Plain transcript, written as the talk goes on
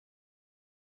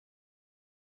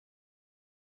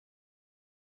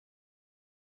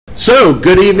So,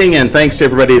 good evening, and thanks to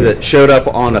everybody that showed up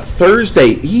on a Thursday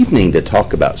evening to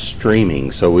talk about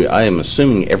streaming. So, I am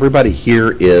assuming everybody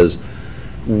here is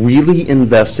really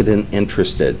invested and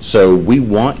interested. So, we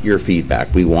want your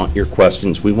feedback. We want your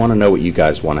questions. We want to know what you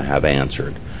guys want to have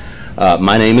answered.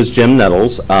 My name is Jim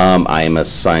Nettles. I am a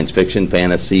science fiction,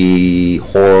 fantasy,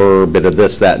 horror, bit of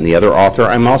this, that, and the other author.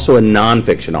 I'm also a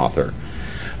nonfiction author.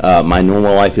 My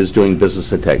normal life is doing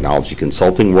business and technology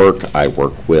consulting work. I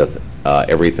work with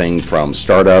everything from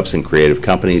startups and creative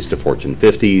companies to Fortune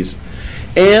 50s.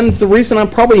 And the reason I'm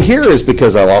probably here is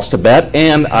because I lost a bet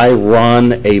and I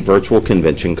run a virtual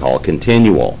convention called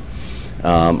Continual.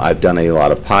 I've done a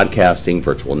lot of podcasting,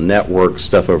 virtual network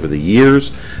stuff over the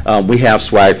years. We have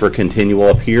swag for Continual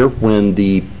up here. When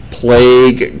the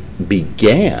plague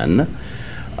began,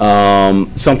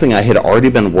 something I had already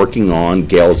been working on,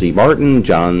 Gail Z. Martin,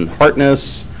 John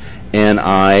Hartness, and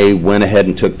I went ahead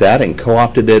and took that and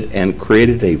co-opted it and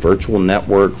created a virtual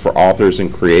network for authors and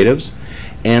creatives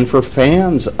and for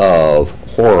fans of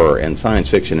horror and science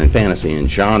fiction and fantasy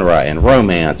and genre and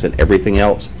romance and everything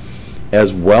else,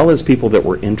 as well as people that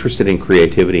were interested in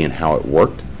creativity and how it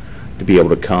worked, to be able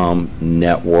to come,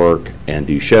 network, and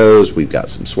do shows. We've got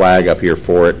some swag up here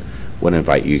for it. Would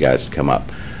invite you guys to come up.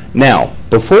 Now,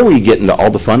 before we get into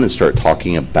all the fun and start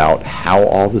talking about how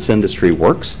all this industry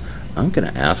works, I'm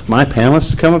going to ask my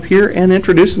panelists to come up here and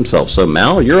introduce themselves. So,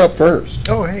 Mal, you're up first.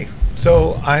 Oh, hey.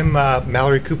 So, I'm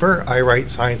Mallory Cooper. I write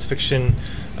science fiction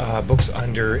books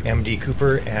under MD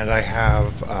Cooper, and I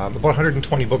have about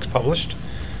 120 books published.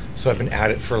 So, I've been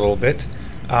at it for a little bit.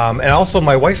 And also,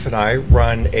 my wife and I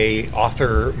run a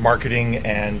author marketing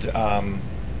and I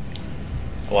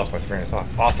lost my train of thought.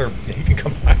 Author, you can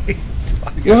come by.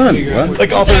 Go on.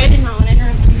 Like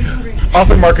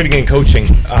author marketing and coaching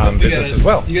business as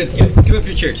well. You gotta give up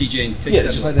your chair, TJ. And take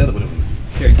just like the other one.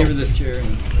 Here, give her this chair.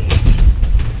 And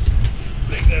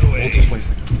Take that away. We'll just wait a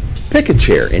second. Pick a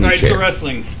chair, any all right, chair. so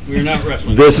wrestling. We're not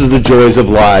wrestling. This is the joys of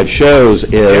live shows.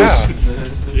 Yeah.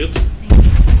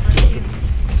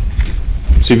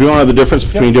 So if you want to know the difference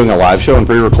between doing a live show and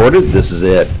pre-recorded, this is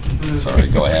it. Sorry,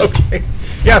 go ahead. Okay.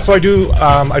 Yeah, so I do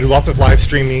lots of live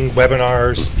streaming,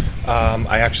 webinars.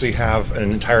 I actually have an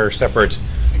entire separate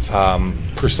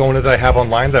persona that I have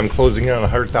online that I'm closing in on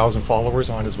 100,000 followers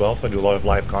on as well. So I do a lot of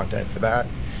live content for that.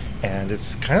 And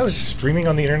it's kind of just streaming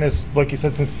on the internet, like you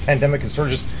said, since the pandemic has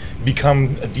sort of just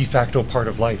become a de facto part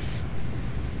of life.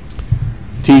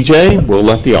 TJ, we'll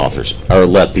let the authors, or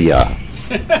let the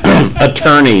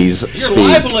attorneys speak. You're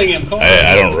libeling him.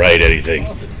 I don't write anything.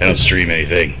 I don't stream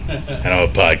anything. I don't have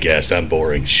a podcast. I'm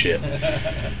boring shit.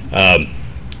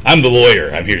 I'm the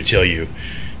lawyer. I'm here to tell you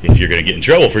if you're going to get in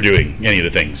trouble for doing any of the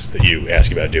things that you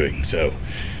ask about doing. So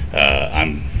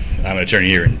I'm an attorney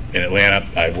here in Atlanta.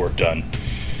 I've worked on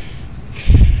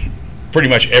pretty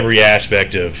much every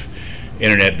aspect of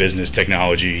internet business,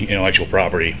 technology, intellectual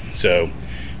property. So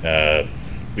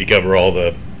we cover all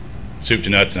the soup to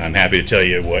nuts, and I'm happy to tell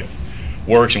you what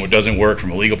works and what doesn't work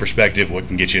from a legal perspective, what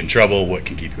can get you in trouble, what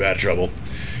can keep you out of trouble.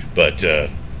 But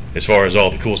as far as all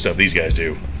the cool stuff these guys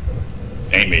do,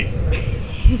 ain't me.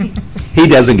 He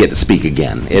doesn't get to speak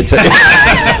again. It's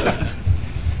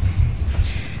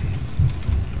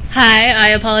Hi, I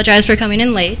apologize for coming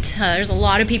in late. There's a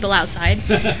lot of people outside.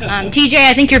 TJ,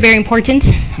 I think you're very important.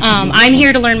 I'm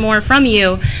here to learn more from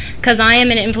you because I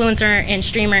am an influencer and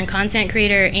streamer and content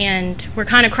creator, and we're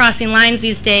kind of crossing lines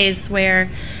these days where,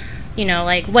 you know,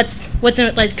 like what's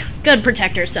like good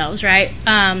protect ourselves, right?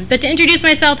 But to introduce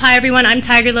myself, hi everyone, I'm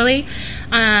Tygarlily.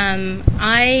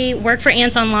 I work for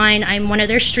Ants Online. I'm one of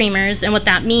their streamers, and what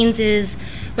that means is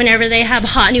whenever they have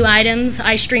hot new items,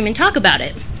 I stream and talk about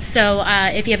it. So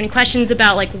if you have any questions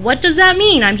about like what does that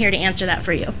mean, I'm here to answer that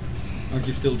for you. Aren't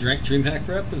you still DreamHack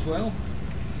rep as well?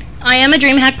 I am a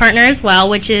DreamHack partner as well,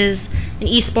 which is an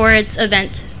esports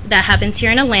event that happens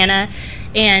here in Atlanta,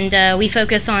 and we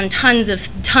focus on tons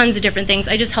of different things.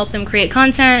 I just help them create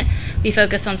content. We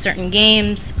focus on certain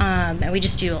games, and we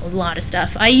just do a lot of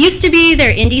stuff. I used to be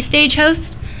their indie stage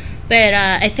host, but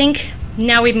I think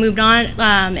now we've moved on,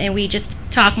 and we just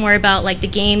talk more about like the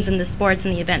games and the sports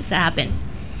and the events that happen.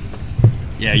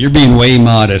 Yeah, you're being way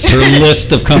modest. Her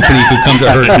list of companies who come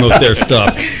to her to promote their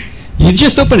stuff. You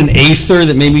just opened an Acer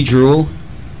that made me drool.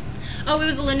 Oh, it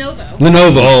was a Lenovo.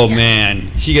 Lenovo, oh yes.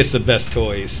 Man, she gets the best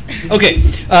toys. Okay,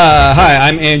 hi,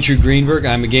 I'm Andrew Greenberg.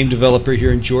 I'm a game developer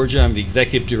here in Georgia. I'm the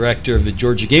executive director of the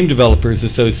Georgia Game Developers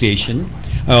Association.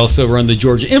 I also run the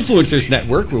Georgia Influencers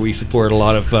Network, where we support a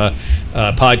lot of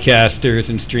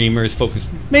podcasters and streamers focused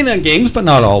mainly on games, but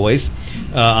not always,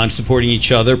 on supporting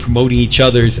each other, promoting each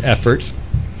other's efforts.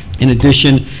 In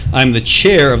addition, I'm the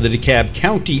chair of the DeKalb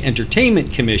County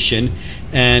Entertainment Commission,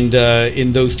 And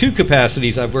in those two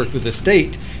capacities, I've worked with the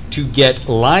state to get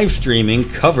live streaming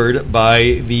covered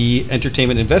by the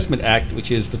Entertainment Investment Act, which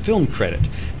is the film credit.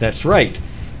 That's right.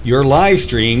 Your live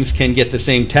streams can get the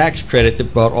same tax credit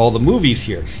that brought all the movies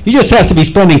here. You just have to be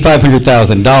spending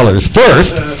 $500,000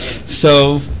 first.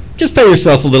 So just pay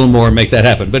yourself a little more and make that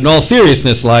happen. But in all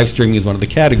seriousness, live streaming is one of the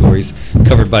categories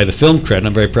covered by the film credit.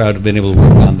 I'm very proud to have been able to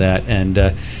work on that. And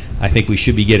I think we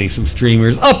should be getting some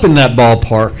streamers up in that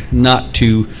ballpark not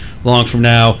too long from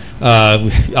now.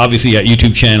 Obviously, got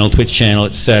YouTube channel, Twitch channel,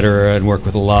 etc., and work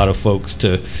with a lot of folks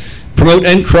to promote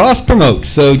and cross-promote.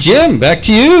 So, Jim, back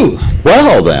to you.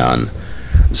 Well, then.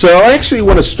 So I actually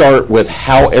want to start with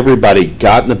how everybody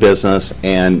got in the business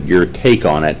and your take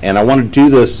on it. And I want to do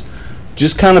this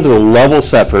just kind of as a level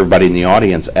set for everybody in the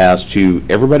audience as to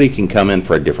everybody can come in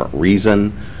for a different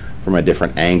reason, from a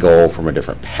different angle, from a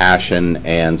different passion,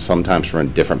 and sometimes from a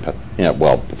different,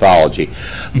 pathology.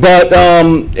 But,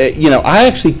 I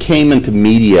actually came into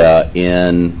media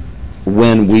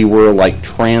when we were like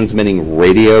transmitting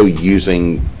radio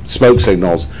using smoke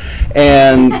signals,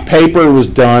 and paper was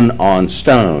done on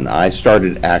stone. I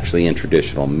started actually in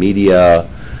traditional media.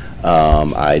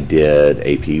 I did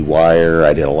AP wire.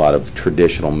 I did a lot of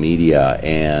traditional media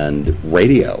and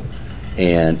radio.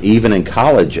 And even in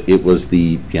college, it was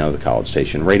the college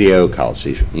station radio, college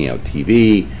station,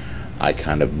 TV. I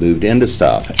kind of moved into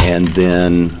stuff. And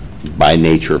then by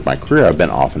nature of my career, I've been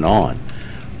off and on.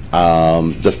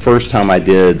 The first time I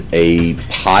did a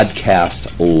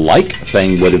podcast-like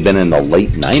thing would have been in the late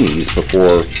 90s,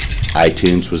 before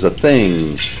iTunes was a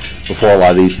thing, before a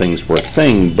lot of these things were a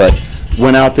thing, but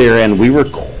went out there and we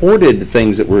recorded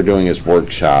things that we were doing as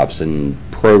workshops and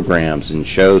programs and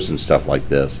shows and stuff like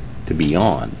this to be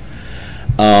on.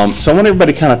 So I want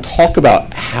everybody to kind of talk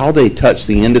about how they touch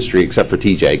the industry, except for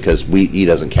TJ, because he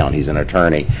doesn't count, he's an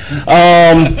attorney.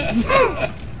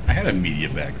 I had a media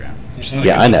background.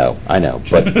 Yeah, I know,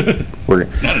 but we're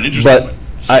not an interesting but one.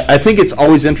 I think it's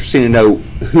always interesting to know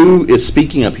who is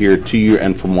speaking up here to you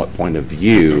and from what point of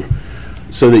view,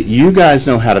 so that you guys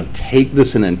know how to take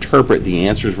this and interpret the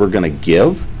answers we're going to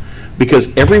give,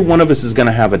 because every one of us is going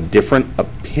to have a different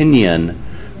opinion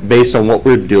based on what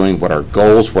we're doing, what our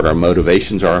goals, what our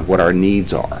motivations are, and what our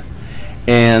needs are.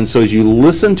 And so as you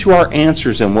listen to our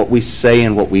answers and what we say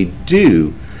and what we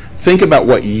do, think about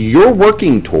what you're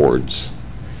working towards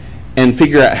and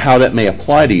figure out how that may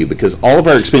apply to you, because all of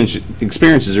our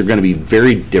experiences are going to be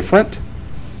very different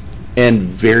and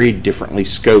very differently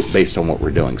scoped based on what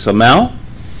we're doing. So Mal?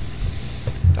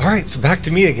 All right, so back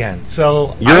to me again.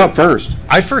 So You're up first.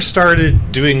 I first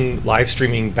started doing live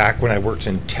streaming back when I worked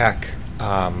in tech.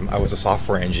 I was a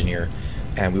software engineer,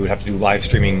 and we would have to do live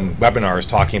streaming webinars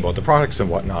talking about the products and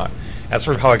whatnot. That's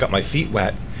sort of how I got my feet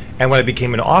wet. And when I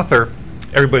became an author,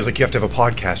 everybody's like, you have to have a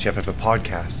podcast, you have to have a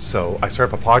podcast. So I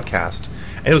started up a podcast,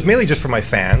 and it was mainly just for my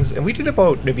fans, and we did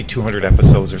about maybe 200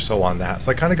 episodes or so on that.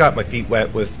 So I kind of got my feet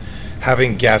wet with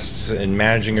having guests and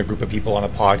managing a group of people on a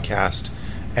podcast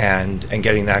and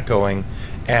getting that going.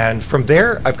 And from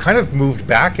there, I've kind of moved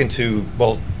back into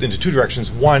two directions.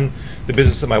 One, the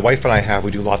business that my wife and I have,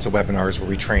 we do lots of webinars where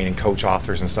we train and coach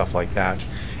authors and stuff like that.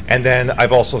 And then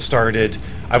I've also started,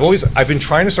 I've been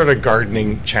trying to start a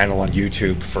gardening channel on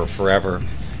YouTube for forever.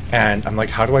 And I'm like,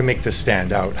 how do I make this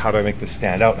stand out? How do I make this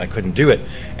stand out? And I couldn't do it.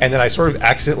 And then I sort of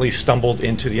accidentally stumbled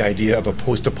into the idea of a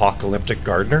post-apocalyptic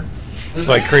gardener.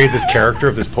 So I created this character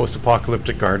of this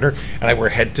post-apocalyptic gardener, and I wear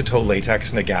head-to-toe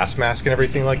latex and a gas mask and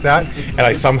everything like that. And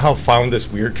I somehow found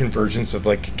this weird convergence of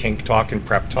like kink talk and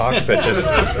prep talk that just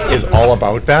is all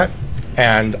about that.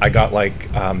 And I got like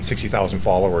 60,000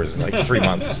 followers in like 3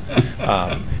 months. And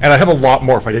I have a lot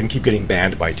more if I didn't keep getting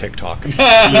banned by TikTok.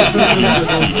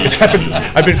 It's happened.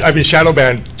 I've been shadow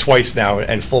banned twice now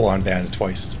and full on banned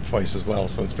twice as well.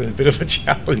 So it's been a bit of a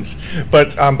challenge.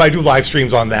 But I do live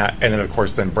streams on that, and then of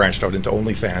course branched out into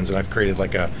OnlyFans, and I've created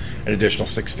like an additional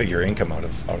 6-figure income out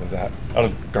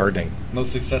of gardening.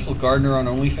 Most successful gardener on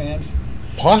OnlyFans?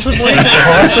 Possibly.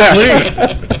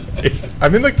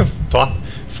 I'm in like the top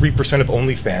 3% of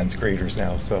OnlyFans creators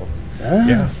now, so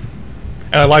yeah.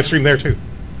 And I live stream there too.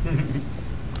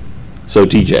 So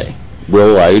TJ,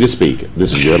 we'll allow you to speak.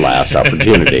 This is your last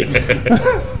opportunity.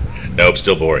 Nope,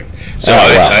 still boring. So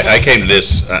wow. I came to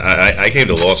this. I came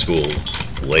to law school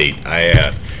late.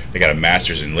 I got a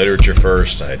master's in literature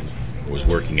first. I was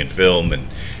working in film and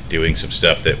doing some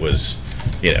stuff that was,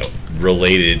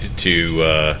 related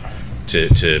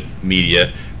to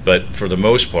media, but for the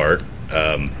most part,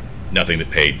 nothing that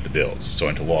paid the bills. So I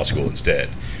went to law school instead.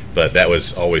 But that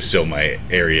was always still my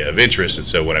area of interest, and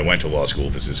so when I went to law school,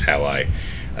 this is how I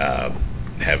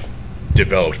have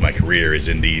developed my career, is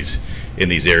in these in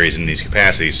these areas, in these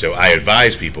capacities. So I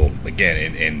advise people,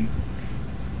 again, in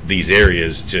these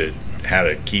areas, to how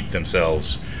to keep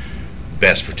themselves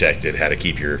best protected, how to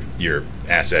keep your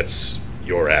assets,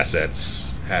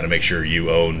 how to make sure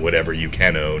you own whatever you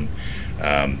can own,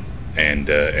 and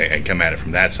come at it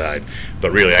from that side.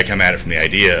 But really, I come at it from the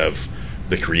idea of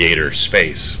the creator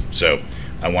space. So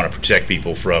I want to protect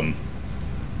people from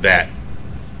that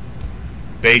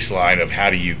baseline of how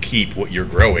do you keep what you're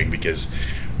growing, because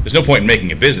there's no point in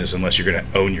making a business unless you're going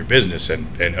to own your business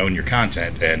and own your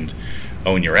content and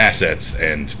own your assets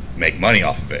and make money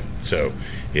off of it. So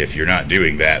if you're not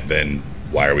doing that, then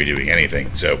why are we doing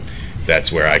anything? So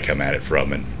that's where I come at it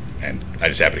from, and I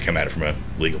just happen to come at it from a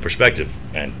legal perspective.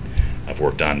 And I've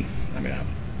worked on, I'm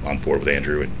on board with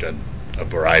Andrew and done a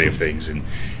variety of things in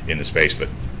the space, but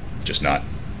just not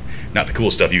the cool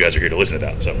stuff you guys are here to listen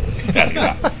about. So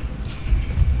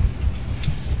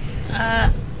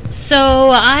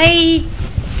So I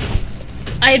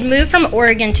had moved from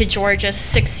Oregon to Georgia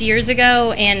 6 years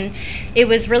ago, and it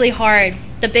was really hard.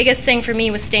 The biggest thing for me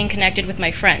was staying connected with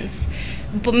my friends.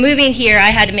 But moving here, I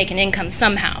had to make an income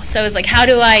somehow. So it was like, how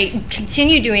do I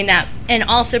continue doing that and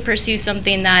also pursue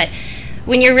something that,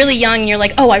 when you're really young, you're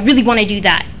like, oh, I really want to do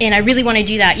that, and I really want to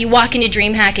do that. You walk into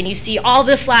DreamHack and you see all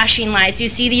the flashing lights, you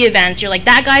see the events, you're like,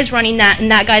 that guy's running that and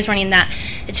that guy's running that.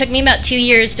 It took me about 2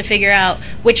 years to figure out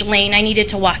which lane I needed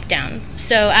to walk down.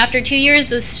 So after 2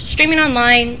 years of streaming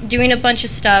online, doing a bunch of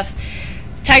stuff,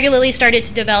 Tygarlily started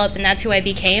to develop, and that's who I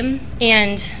became.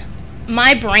 And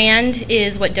my brand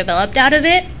is what developed out of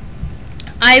it.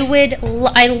 I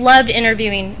loved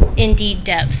interviewing indie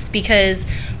devs, because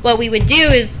what we would do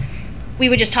is we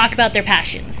would just talk about their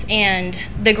passions and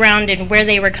the ground and where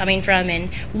they were coming from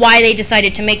and why they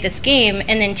decided to make this game.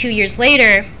 And then 2 years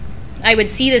later, I would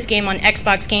see this game on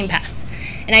Xbox Game Pass,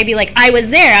 and I'd be like, I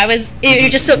was there.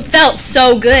 It just felt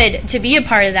so good to be a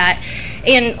part of that.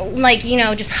 And like,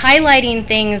 just highlighting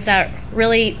things that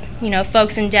really,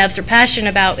 folks and devs are passionate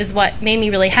about is what made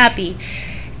me really happy.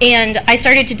 And I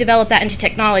started to develop that into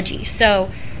technology.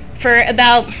 So for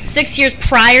about 6 years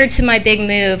prior to my big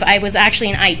move, I was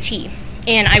actually in IT.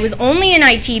 And I was only in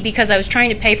IT because I was trying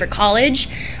to pay for college.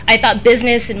 I thought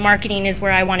business and marketing is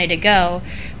where I wanted to go,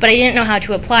 but I didn't know how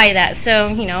to apply that. So,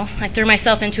 I threw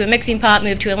myself into a mixing pot,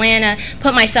 moved to Atlanta,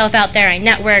 put myself out there, I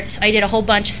networked, I did a whole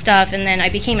bunch of stuff, and then I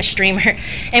became a streamer.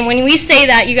 And when we say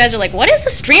that, you guys are like, what is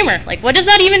a streamer? Like, what does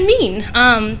that even mean?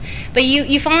 But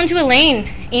you fall into a lane,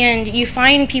 and you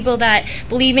find people that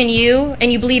believe in you,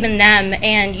 and you believe in them,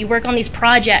 and you work on these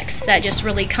projects that just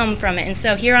really come from it. And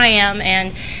so here I am,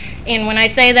 and when I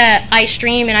say that I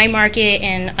stream and I market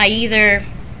and I either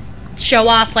show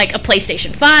off like a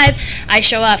PlayStation 5, I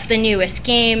show off the newest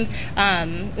game,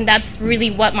 that's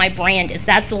really what my brand is.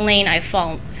 That's the lane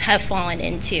have fallen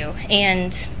into,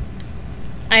 and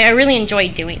I really enjoy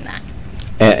doing that.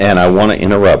 And I want to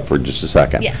interrupt for just a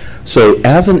second. Yes. So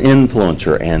as an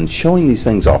influencer and showing these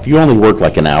things off, you only work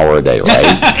like an hour a day, right?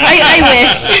 I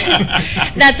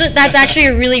wish. That's actually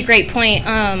a really great point.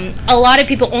 A lot of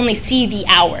people only see the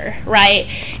hour, right?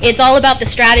 It's all about the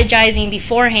strategizing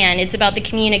beforehand. It's about the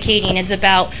communicating. It's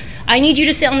about, I need you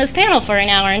to sit on this panel for an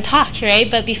hour and talk, right?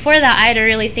 But before that, I had to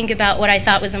really think about what I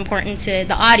thought was important to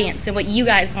the audience and what you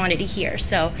guys wanted to hear.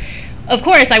 So, of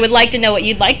course, I would like to know what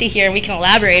you'd like to hear, and we can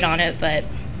elaborate on it, but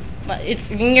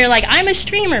it's, when you're like, I'm a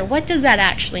streamer, what does that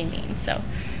actually mean? So.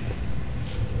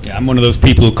 Yeah, I'm one of those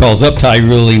people who calls up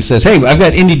Tygarlily and says, hey, I've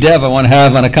got indie dev I want to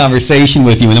have on a conversation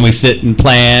with you, and then we sit and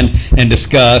plan and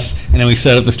discuss, and then we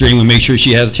set up the stream and make sure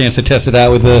she has a chance to test it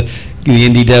out with the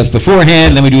indie devs beforehand,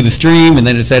 and then we do the stream, and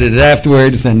then it's edited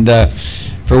afterwards, and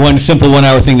for one simple 1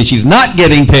 hour thing that she's not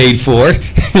getting paid for,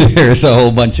 there's a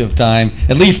whole bunch of time,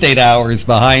 at least 8 hours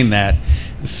behind that.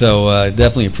 So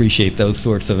definitely appreciate those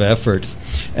sorts of efforts.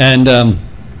 And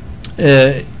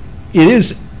it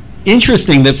is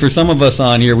interesting that for some of us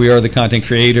on here, we are the content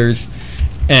creators,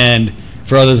 and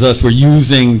for others of us, we're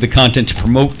using the content to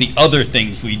promote the other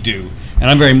things we do. And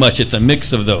I'm very much at the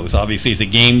mix of those. Obviously, as a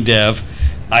game dev,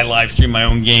 I live stream my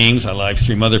own games. I live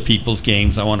stream other people's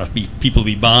games. I want people to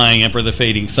be buying Emperor of the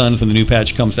Fading Suns when the new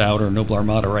patch comes out, or Noble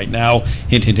Armada right now.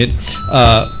 Hint, hint, hint.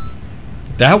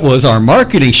 That was our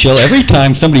marketing shill. Every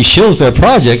time somebody shills their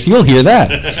projects, you'll hear that.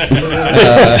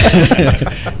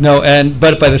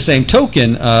 But by the same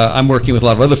token, I'm working with a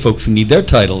lot of other folks who need their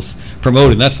titles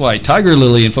promoted. And that's why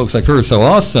Tygarlily and folks like her are so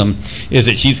awesome, is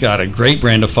that she's got a great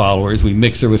brand of followers. We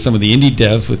mix her with some of the indie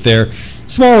devs with their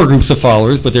smaller groups of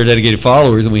followers, but they're dedicated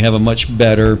followers, and we have a much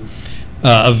better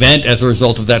event as a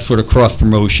result of that sort of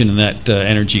cross-promotion and that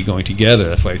energy going together.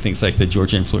 That's why things like the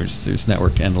Georgia Influencers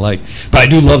Network and the like. But I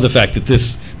do love the fact that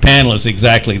this panel is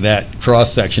exactly that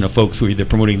cross-section of folks who are either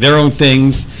promoting their own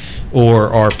things or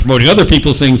are promoting other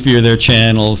people's things via their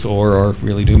channels or are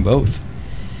really doing both.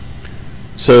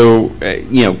 So,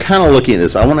 kind of looking at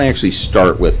this, I want to actually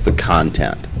start with the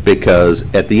content,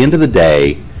 because at the end of the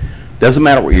day, doesn't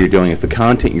matter what you're doing. If the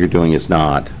content you're doing is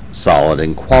not solid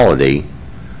in quality,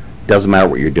 doesn't matter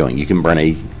what you're doing. You can burn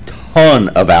a ton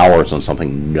of hours on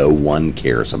something no one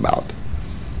cares about,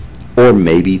 or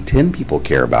maybe 10 people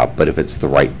care about, but if it's the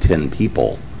right 10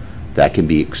 people, that can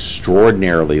be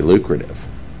extraordinarily lucrative.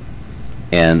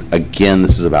 And again,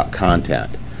 this is about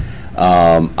content.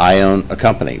 I own a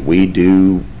company. We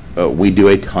do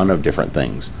a ton of different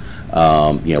things.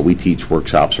 We teach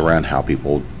workshops around how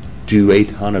people do a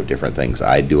ton of different things.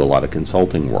 I do a lot of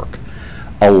consulting work.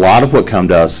 A lot of what comes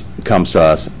to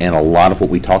us, and a lot of what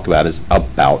we talk about is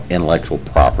about intellectual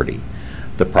property.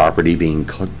 The property being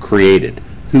created.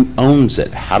 Who owns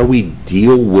it? How do we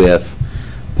deal with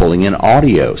pulling in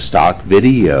audio, stock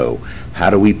video? How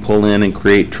do we pull in and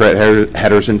create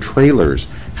headers and trailers?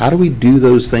 How do we do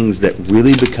those things that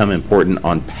really become important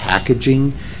on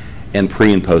packaging and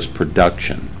pre and post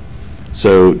production?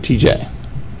 So, TJ,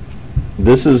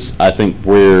 this is, I think,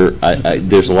 where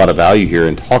there's a lot of value here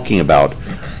in talking about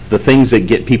the things that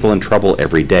get people in trouble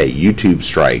every day, YouTube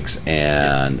strikes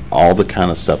and all the kind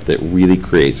of stuff that really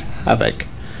creates havoc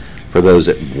for those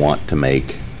that want to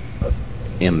make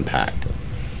impact.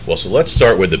 Well, so let's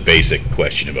start with the basic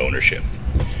question of ownership.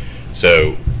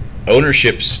 So,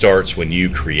 ownership starts when you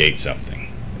create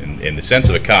something. In the sense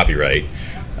of a copyright,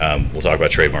 we'll talk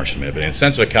about trademarks in a minute, but in the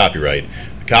sense of a copyright,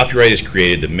 the copyright is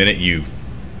created the minute you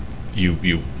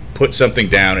put something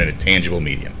down in a tangible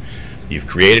medium. You've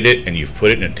created it and you've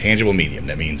put it in a tangible medium.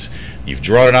 That means you've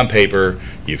drawn it on paper,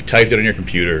 you've typed it on your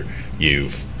computer,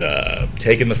 you've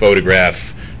taken the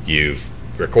photograph, you've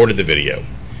recorded the video.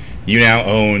 You now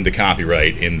own the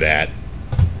copyright in that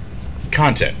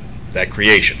content, that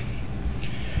creation.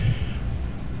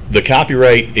 The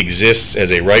copyright exists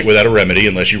as a right without a remedy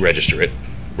unless you register it.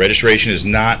 Registration is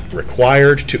not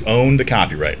required to own the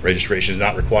copyright. Registration is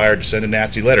not required to send a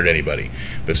nasty letter to anybody.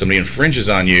 But if somebody infringes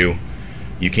on you,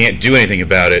 you can't do anything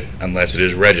about it unless it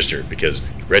is registered, because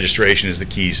registration is the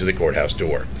keys to the courthouse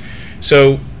door.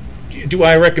 So, do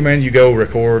I recommend you go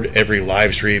record every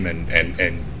live stream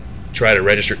and try to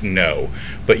register? No.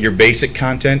 But your basic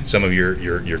content, some of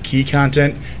your key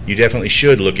content, you definitely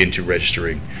should look into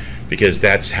registering, because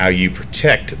that's how you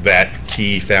protect that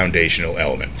key foundational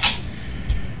element.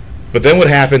 But then what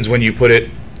happens when you put it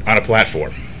on a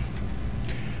platform?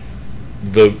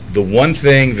 The one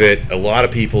thing that a lot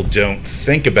of people don't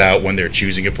think about when they're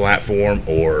choosing a platform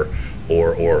or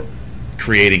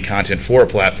creating content for a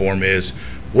platform is,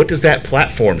 what does that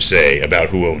platform say about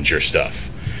who owns your stuff?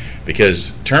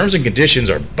 Because terms and conditions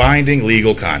are binding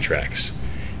legal contracts.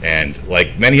 And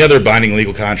like many other binding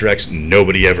legal contracts,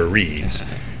 nobody ever reads.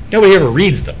 Nobody ever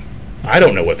reads them. I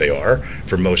don't know what they are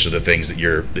for most of the things that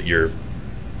you're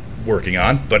working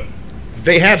on, but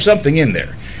they have something in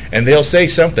there. And they'll say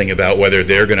something about whether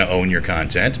they're going to own your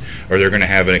content, or they're going to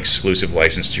have an exclusive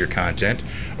license to your content,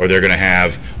 or they're going to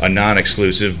have a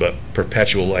non-exclusive but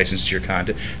perpetual license to your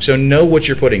content. So know what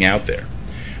you're putting out there.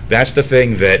 That's the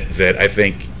thing that I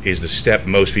think is the step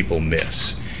most people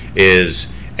miss,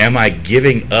 is, am I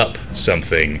giving up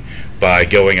something by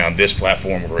going on this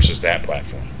platform versus that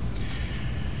platform?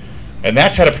 And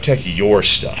that's how to protect your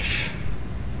stuff.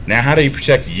 Now, how do you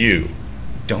protect you?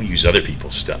 Don't use other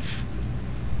people's stuff.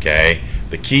 Okay?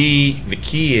 The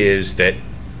key is that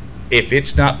if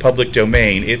it's not public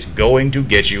domain, it's going to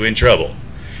get you in trouble.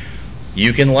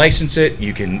 You can license it,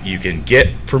 you can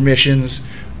get permissions.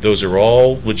 Those are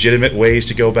all legitimate ways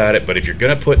to go about it, but if you're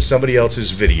going to put somebody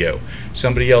else's video,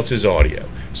 somebody else's audio,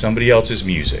 somebody else's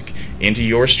music into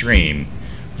your stream,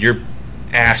 you're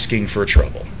asking for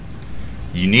trouble.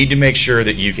 You need to make sure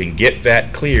that you can get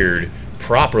that cleared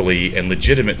properly and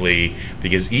legitimately,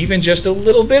 because even just a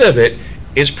little bit of it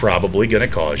is probably going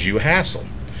to cause you a hassle,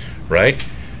 right?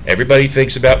 Everybody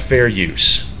thinks about fair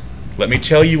use. Let me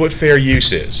tell you what fair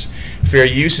use is. Fair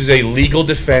use is a legal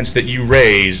defense that you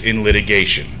raise in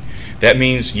litigation. That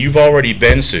means you've already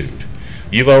been sued.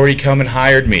 You've already come and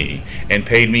hired me and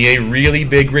paid me a really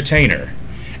big retainer.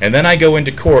 And then I go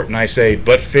into court and I say,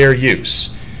 but fair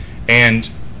use. And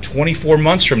 24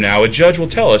 months from now, a judge will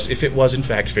tell us if it was in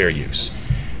fact fair use.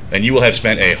 And you will have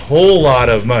spent a whole lot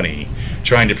of money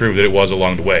trying to prove that it was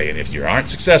along the way. And if you aren't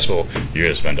successful, you're going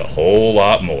to spend a whole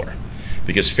lot more.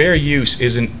 Because fair use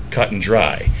isn't cut and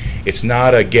dry. It's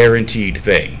not a guaranteed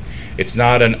thing. It's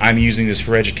not an, I'm using this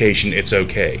for education, it's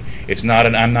okay. It's not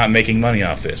an, I'm not making money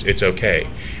off this, it's okay.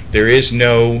 There is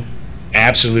no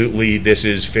absolutely this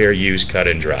is fair use, cut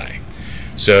and dry.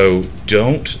 So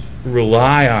don't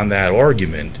rely on that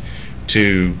argument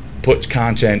to put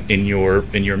content in your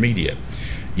media.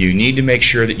 You need to make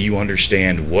sure that you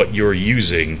understand what you're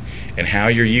using and how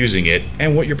you're using it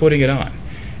and what you're putting it on.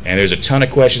 And there's a ton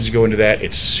of questions that go into that.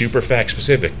 It's super fact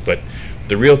specific, but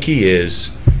the real key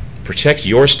is protect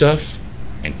your stuff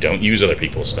and don't use other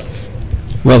people's stuff.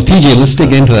 Well, TJ, let's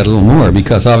dig into that a little more,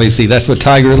 because obviously that's what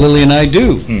Tygarlily and I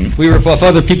do. We rip off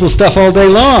other people's stuff all day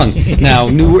long. Now,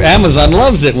 Amazon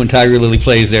loves it when Tygarlily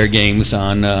plays their games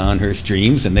on her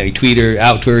streams, and they tweet her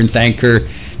out to her and thank her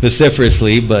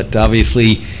vociferously, but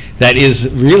obviously that is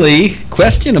really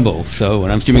questionable. So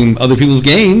when I'm streaming other people's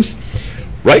games,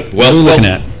 right? What are we looking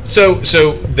at? So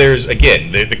there's,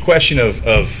 again, the question of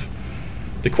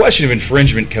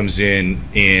infringement comes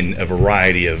in a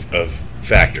variety of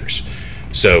factors.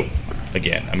 So,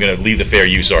 again, I'm going to leave the fair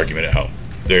use argument at home.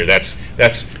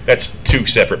 That's two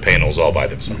separate panels all by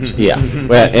themselves. Yeah,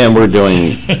 and we're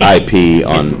doing IP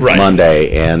on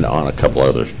Monday and on a couple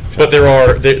other. But there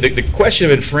are the question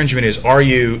of infringement is, are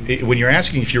you, when you're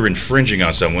asking if you're infringing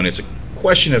on someone, it's a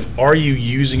question of, are you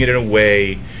using it in a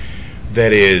way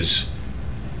that is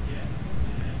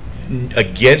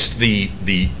against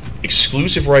the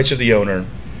exclusive rights of the owner,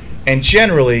 and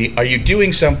generally, are you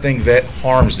doing something that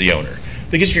harms the owner?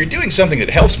 Because if you're doing something that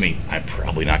helps me, I'm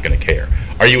probably not going to care.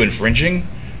 Are you infringing?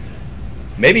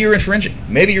 Maybe you're infringing.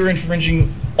 Maybe you're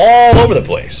infringing all over the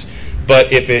place.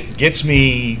 But if it gets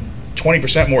me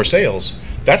 20% more sales,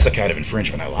 that's the kind of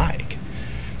infringement I like.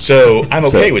 So I'm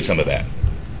okay with some of that.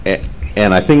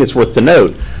 And I think it's worth to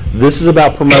note, this is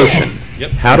about promotion.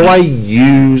 Yep. How do I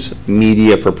use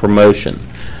media for promotion?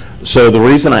 So the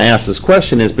reason I ask this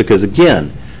question is because,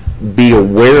 again, be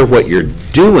aware of what you're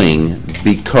doing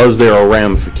because there are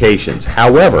ramifications.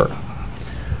 However,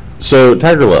 so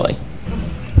Tygarlily,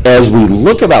 as we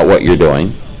look about what you're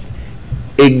doing,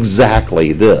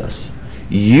 exactly this.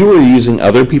 You are using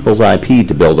other people's IP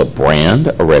to build a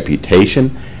brand, a reputation,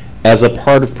 as a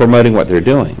part of promoting what they're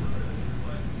doing.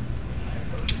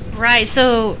 Right,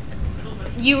 so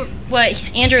what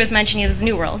Andrew was mentioning is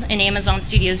New World, an Amazon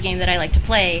Studios game that I like to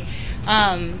play.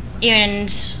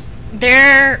 And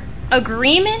their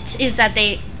agreement is that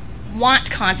they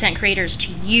want content creators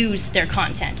to use their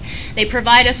content. They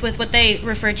provide us with what they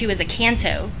refer to as a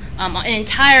canto, an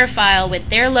entire file with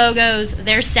their logos,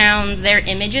 their sounds, their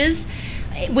images,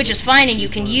 which is fine, and you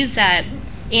can use that.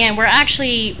 And we're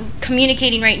actually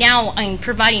communicating right now and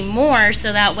providing more,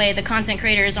 so that way the content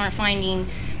creators aren't finding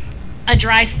a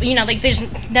dry, there's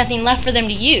nothing left for them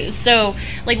to use. So,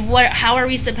 how are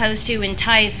we supposed to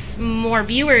entice more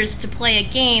viewers to play a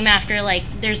game after,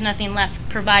 there's nothing left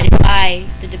provided by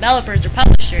the developers or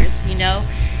publishers,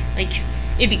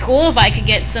 it'd be cool if I could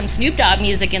get some Snoop Dogg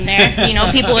music in there,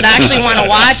 people would actually want to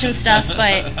watch and stuff,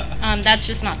 but that's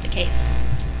just not the case.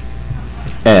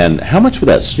 And how much would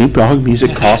that Snoop Dogg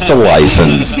music cost a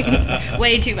license?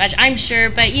 Way too much, I'm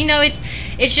sure, but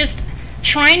it's just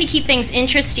trying to keep things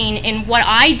interesting in what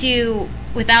I do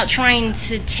without trying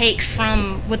to take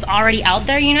from what's already out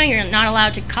there. You're not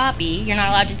allowed to copy. You're not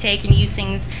allowed to take and use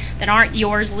things that aren't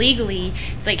yours legally.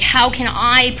 It's how can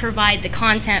I provide the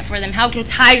content for them? How can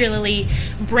Tygarlily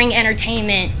bring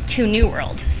entertainment to New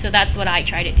World? So that's what I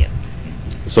try to do.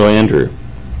 So Andrew,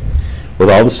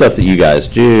 with all the stuff that you guys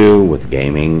do with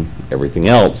gaming, everything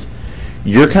else,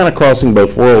 you're kind of crossing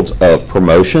both worlds of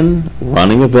promotion,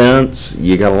 running events.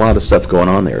 You got a lot of stuff going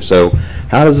on there. So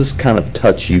how does this kind of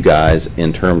touch you guys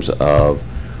in terms of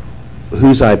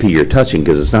whose IP you're touching,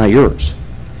 because it's not yours?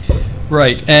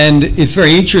 Right, and it's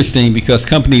very interesting because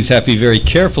companies have to be very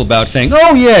careful about saying,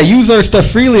 oh yeah, use our stuff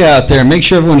freely out there, make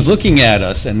sure everyone's looking at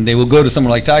us, and they will go to someone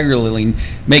like Tygarlily and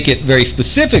make it very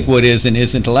specific what is and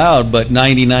isn't allowed, but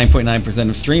 99.9%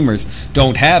 of streamers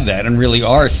don't have that and really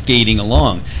are skating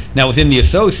along. Now within the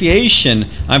association,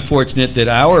 I'm fortunate that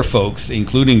our folks,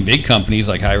 including big companies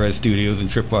like Hi-Res Studios and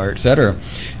Tripwire, etc.,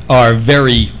 are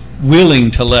very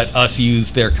willing to let us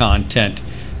use their content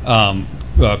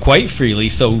quite freely.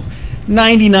 So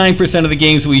 99% of the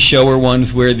games we show are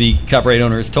ones where the copyright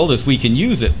owner has told us we can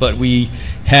use it, but we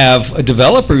have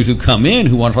developers who come in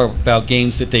who want to talk about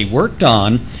games that they worked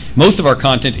on. Most of our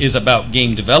content is about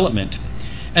game development,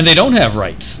 and they don't have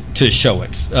rights to show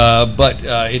it, but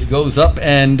it goes up,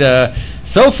 and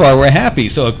so far we're happy.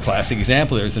 So a classic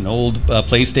example, there's an old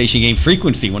PlayStation game,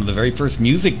 Frequency, one of the very first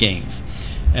music games.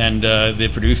 And the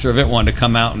producer of it wanted to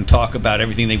come out and talk about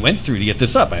everything they went through to get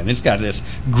this up. And it's got this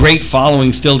great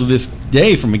following still to this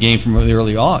day from a game from the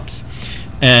early aughts.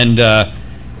 And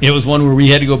it was one where we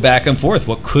had to go back and forth.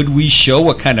 What could we show?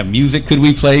 What kind of music could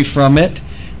we play from it?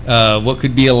 what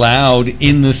could be allowed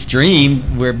in the stream,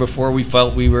 where before we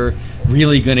felt we were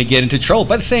really going to get into trouble.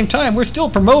 But at the same time, we're still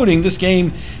promoting this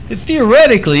game that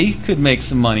theoretically could make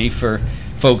some money for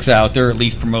folks out there, or at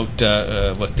least promote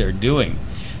what they're doing.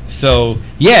 So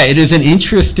yeah, it is an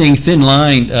interesting thin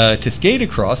line to skate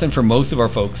across, and for most of our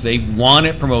folks, they want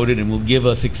it promoted and will give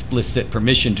us explicit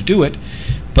permission to do it.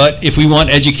 But if we want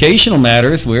educational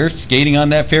matters, we're skating on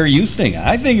that fair use thing.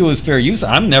 I think it was fair use.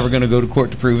 I'm never going to go to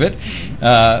court to prove it,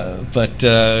 but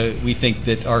we think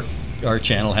that our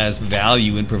channel has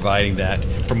value in providing that,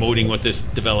 promoting what this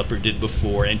developer did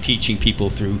before, and teaching people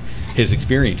through his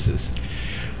experiences.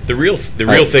 The real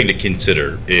thing to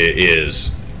consider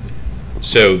is,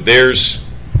 so there's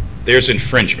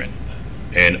infringement,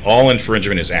 and all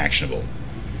infringement is actionable,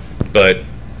 but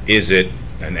is it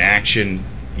an action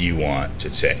you want to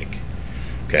take?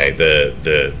 Okay,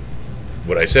 the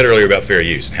what I said earlier about fair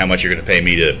use and how much you're going to pay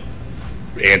me to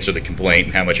answer the complaint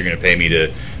and how much you're going to pay me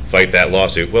to fight that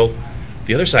lawsuit. Well,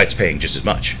 the other side's paying just as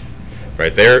much,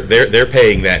 right? They're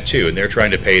paying that too, and they're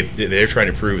trying to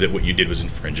prove that what you did was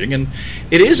infringing, and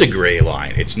it is a gray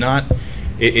line. It's not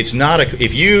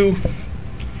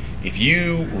if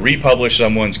you republish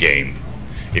someone's game,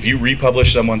 if you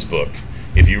republish someone's book,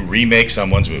 if you remake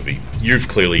someone's movie, you've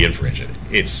clearly infringed it.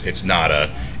 It's not a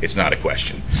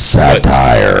question.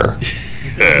 Satire.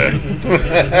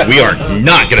 We are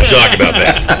not going to talk about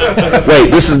that.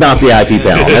 Wait, this is not the IP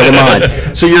panel. Never mind.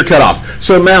 So you're cut off.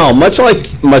 So Mal, much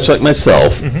like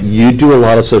myself, you do a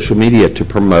lot of social media to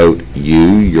promote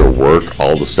you, your work,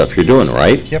 all the stuff you're doing,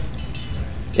 right? Yep.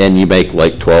 And you make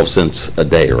like 12 cents a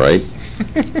day, right?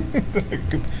 A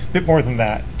bit more than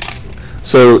that.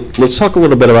 So let's talk a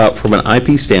little bit about, from an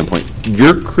IP standpoint,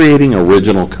 you're creating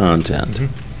original content.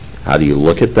 How do you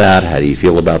look at that? How do you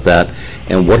feel about that?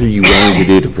 And what are you willing to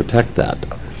do to protect that?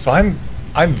 So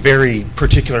I'm very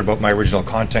particular about my original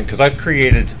content, because I've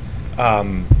created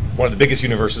one of the biggest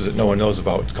universes that no one knows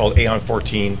about. It's called Aeon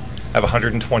 14. I have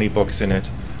 120 books in it,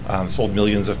 sold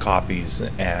millions of copies,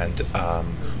 and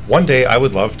one day I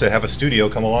would love to have a studio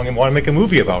come along and want to make a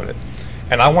movie about it.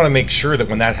 And I want to make sure that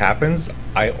when that happens,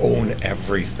 I own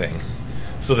everything,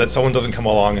 so that someone doesn't come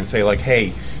along and say like,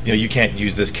 hey, you can't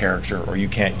use this character, or you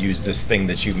can't use this thing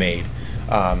that you made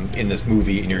in this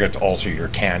movie, and you're going to alter your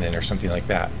canon or something like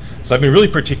that. So I've been really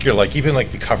particular, like even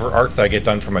like the cover art that I get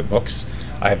done for my books,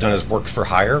 I have done as work for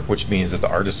hire, which means that the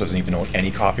artist doesn't even own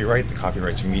any copyright. The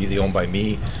copyright's immediately owned by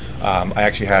me. I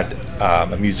actually had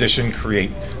a musician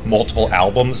create multiple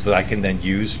albums that I can then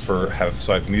use so I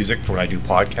have music for when I do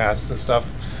podcasts and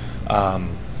stuff. I'm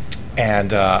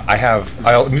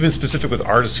even specific with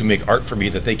artists who make art for me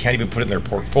that they can't even put it in their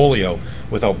portfolio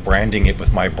without branding it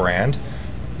with my brand.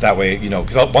 That way,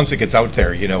 because once it gets out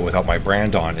there, without my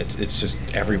brand on it, it's just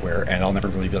everywhere, and I'll never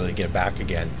really be able to get it back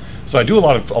again. So I do a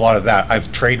lot of that. I've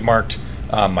trademarked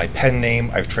my pen name.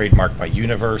 I've trademarked my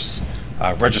universe.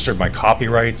 Registered my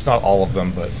copyrights, not all of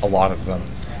them, but a lot of them.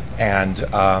 And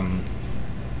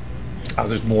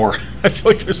there's more. I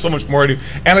feel like there's so much more to do.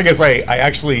 And I guess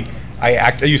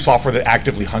I use software that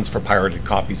actively hunts for pirated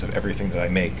copies of everything that I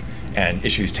make and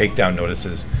issues takedown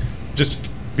notices, just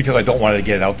because I don't want to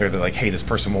get it out there that like, hey, this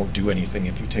person won't do anything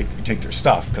if you take their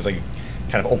stuff, because I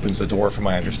kind of opens the door, from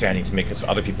my understanding, to make it so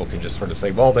other people can just sort of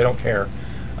say, well, they don't care.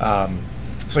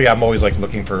 So yeah, I'm always like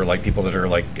looking for like people that are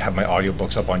like have my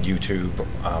audiobooks up on YouTube,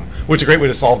 which a great way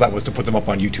to solve that was to put them up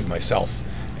on YouTube myself,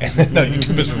 and then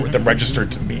YouTube is they're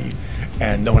registered to me,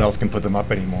 and no one else can put them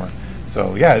up anymore.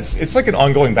 So yeah, it's like an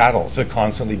ongoing battle to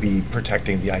constantly be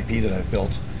protecting the IP that I've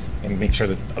built and make sure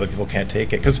that other people can't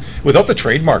take it. Because without the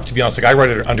trademark, to be honest, like I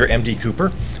write it under MD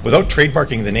Cooper. Without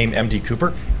trademarking the name MD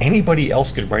Cooper, anybody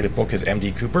else could write a book as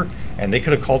MD Cooper, and they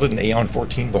could have called it an Aeon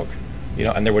 14 book.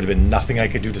 And there would have been nothing I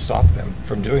could do to stop them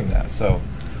from doing that. So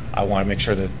I want to make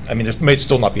sure that, there may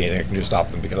still not be anything I can do to stop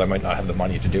them, because I might not have the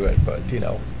money to do it, but,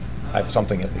 I have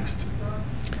something at least.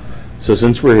 So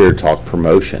since we're here to talk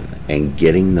promotion and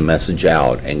getting the message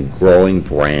out and growing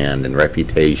brand and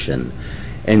reputation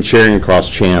and sharing across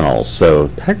channels, so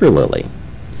Tygarlily,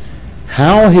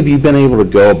 how have you been able to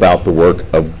go about the work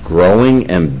of growing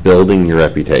and building your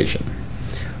reputation?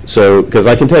 So, because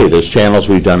I can tell you, there's channels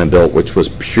we've done and built which was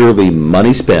purely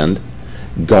money spend,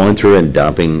 going through and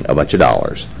dumping a bunch of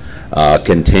dollars.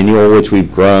 Continual, which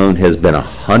we've grown, has been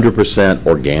 100%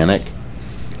 organic,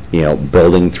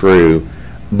 building through.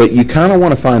 But you kind of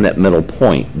want to find that middle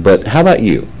point. But how about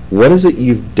you? What is it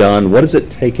you've done? What has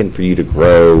it taken for you to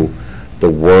grow the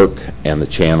work and the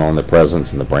channel and the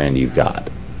presence and the brand you've got?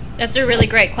 That's a really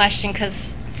great question,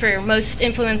 because for most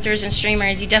influencers and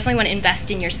streamers, you definitely want to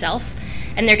invest in yourself.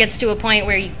 And there gets to a point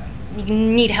where you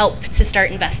need help to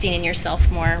start investing in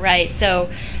yourself more, right? So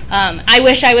I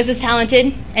wish I was as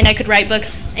talented and I could write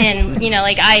books, and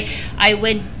I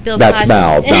would build. That's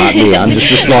Mal, not me. I'm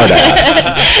just a smart ass.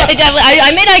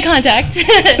 I made eye contact,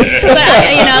 but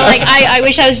I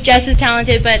wish I was just as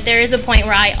talented. But there is a point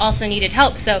where I also needed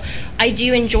help. So I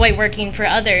do enjoy working for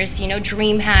others.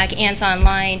 DreamHack, Ants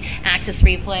Online, Access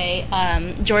Replay,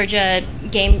 Georgia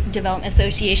Game Development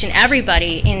Association,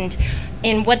 everybody,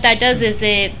 and what that does is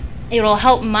it'll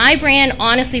help my brand,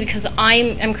 honestly, because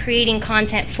I'm creating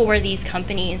content for these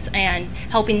companies and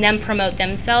helping them promote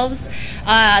themselves.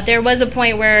 There was a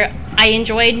point where I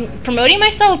enjoyed promoting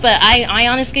myself, but I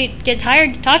honestly get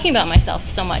tired talking about myself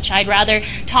so much. I'd rather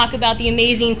talk about the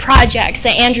amazing projects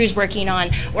that Andrew's working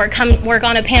on, or come work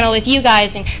on a panel with you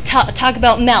guys and talk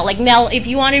about Mel. Like, Mel, if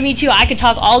you wanted me to, I could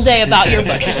talk all day about your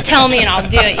book. Just tell me and I'll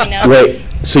do it, Wait,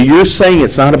 so you're saying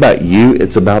it's not about you,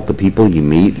 it's about the people you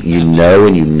meet,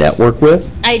 and you network with?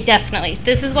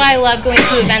 This is why I love going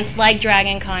to events like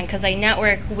Dragon Con, because I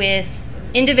network with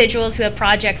individuals who have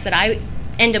projects that I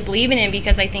end up believing in,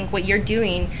 because I think what you're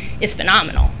doing is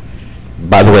phenomenal.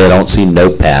 By the way, I don't see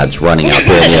notepads running out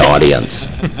there in the audience.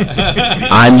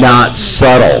 I'm not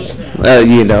subtle, There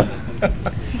you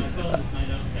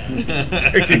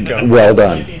go. Well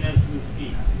done.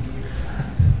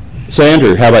 So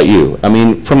Andrew, how about you? I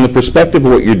mean, from the perspective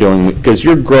of what you're doing, because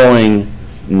you're growing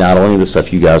not only the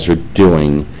stuff you guys are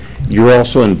doing, you're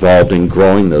also involved in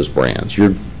growing those brands.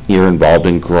 You're involved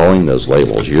in growing those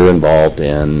labels. You're involved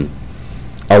in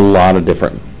a lot of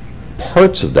different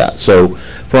parts of that. So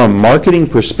from a marketing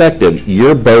perspective,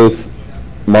 you're both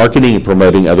marketing and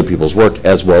promoting other people's work,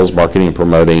 as well as marketing and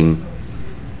promoting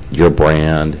your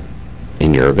brand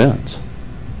in your events.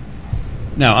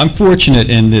 Now, I'm fortunate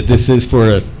in that this is for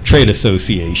a trade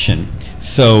association,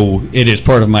 so it is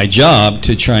part of my job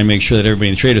to try and make sure that everybody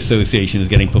in the trade association is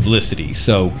getting publicity.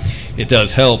 So it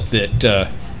does help that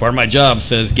part of my job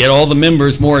says get all the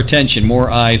members more attention,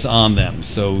 more eyes on them.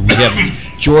 So we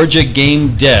have Georgia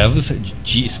Game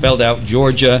Devs, spelled out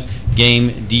Georgia Game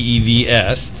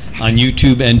DEVS, on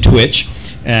YouTube and Twitch,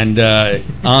 and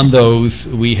on those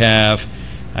we have,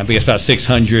 I think it's about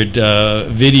 600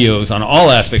 videos on all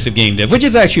aspects of game dev, which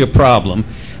is actually a problem,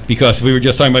 because if we were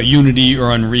just talking about Unity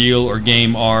or Unreal or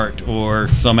game art or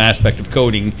some aspect of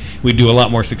coding, we'd do a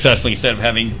lot more successfully instead of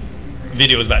having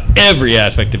videos about every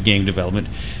aspect of game development.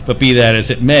 But be that as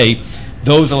it may,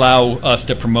 those allow us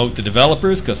to promote the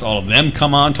developers, because all of them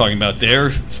come on talking about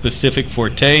their specific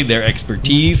forte, their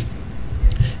expertise,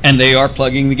 and they are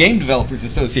plugging the Game Developers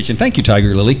Association. Thank you,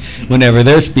 Tygarlily, whenever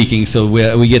they're speaking, so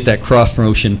we get that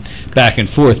cross-promotion back and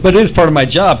forth. But it is part of my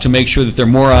job to make sure that there are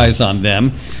more eyes on them.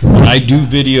 When I do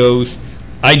videos,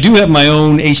 I do have my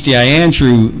own HDI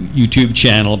Andrew YouTube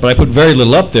channel, but I put very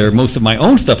little up there. Most of my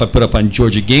own stuff I put up on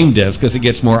Georgia Game Devs, because it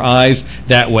gets more eyes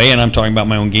that way, and I'm talking about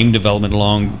my own game development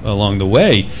along the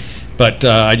way. But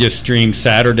I just streamed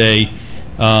Saturday,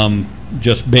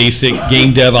 just basic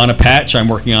game dev on a patch I'm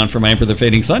working on for my Emperor the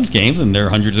Fading Suns games, and there are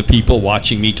hundreds of people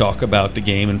watching me talk about the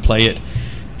game and play it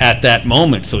at that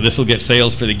moment. So this will get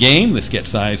sales for the game, this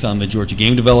gets eyes on the Georgia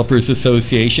Game Developers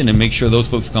Association, and make sure those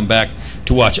folks come back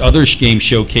to watch other game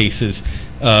showcases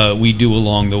we do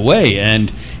along the way.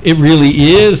 And it really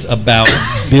is about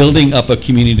building up a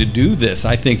community to do this.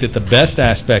 I think that the best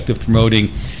aspect of promoting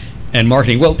and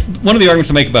marketing, well, one of the arguments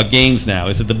I make about games now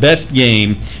is that the best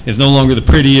game is no longer the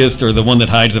prettiest or the one that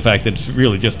hides the fact that it's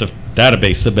really just a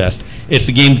database the best. It's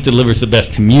the game that delivers the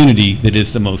best community that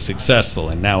is the most successful.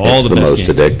 And now all the best games. It's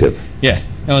the most addictive. Yeah,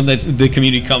 and the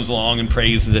community comes along and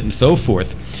praises it and so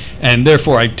forth. And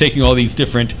therefore, I'm taking all these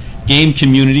different game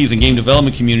communities and game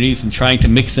development communities and trying to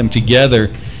mix them together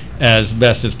as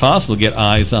best as possible, get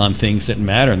eyes on things that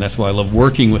matter. And that's why I love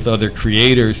working with other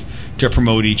creators to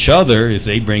promote each other, is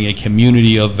they bring a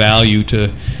community of value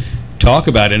to talk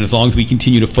about it. And as long as we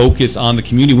continue to focus on the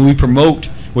community, when we promote,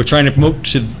 we're trying to promote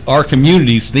to our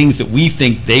communities things that we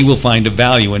think they will find of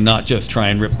value, and not just try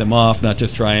and rip them off, not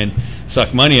just try and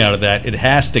suck money out of that. It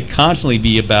has to constantly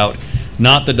be about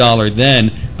not the dollar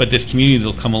then, but this community that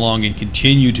will come along and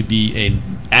continue to be an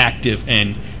active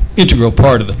and integral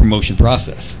part of the promotion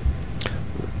process.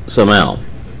 So Mal,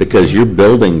 because you're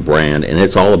building brand and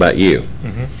it's all about you,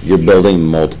 you're building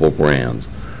multiple brands,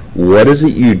 what is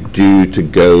it you do to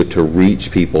go to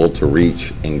reach people, to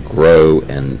reach and grow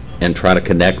and try to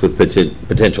connect with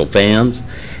potential fans,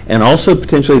 and also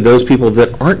potentially those people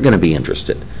that aren't going to be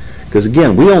interested? Because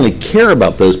again, we only care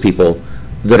about those people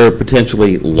that are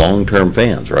potentially long-term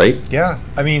fans, right? Yeah,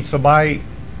 I mean, so I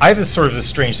have this sort of this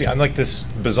strange thing. I'm like this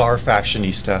bizarre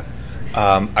fashionista.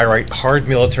 I write hard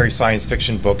military science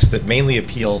fiction books that mainly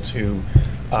appeal to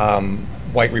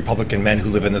white Republican men who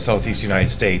live in the Southeast United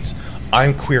States.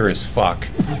 I'm queer as fuck.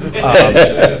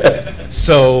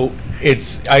 So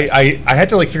it's I had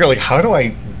to like figure out like how do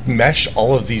I mesh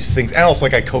all of these things, and also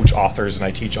like I coach authors and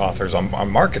I teach authors on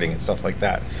marketing and stuff like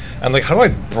that. And like how do I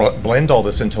blend all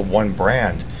this into one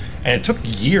brand? And it took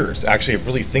years actually of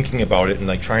really thinking about it and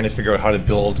like trying to figure out how to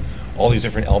build all these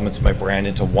different elements of my brand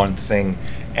into one thing.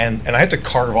 And I had to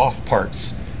carve off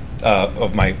parts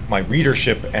of my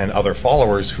readership and other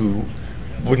followers who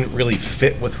wouldn't really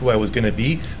fit with who I was going to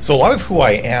be. So a lot of who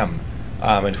I am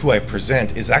and who I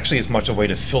present is actually as much a way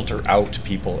to filter out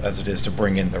people as it is to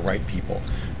bring in the right people,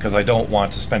 because I don't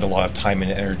want to spend a lot of time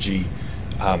and energy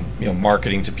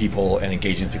marketing to people and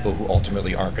engaging with people who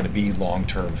ultimately aren't going to be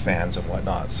long-term fans and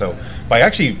whatnot. So by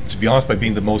actually, to be honest, by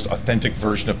being the most authentic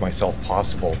version of myself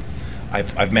possible,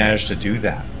 I've managed to do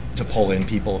that, to pull in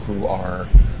people who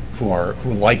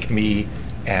like me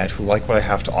and who like what I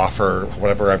have to offer,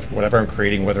 whatever I'm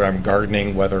creating, whether I'm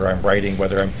gardening, whether I'm writing,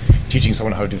 whether I'm teaching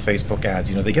someone how to do Facebook ads.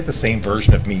 They get the same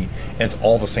version of me, and it's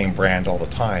all the same brand all the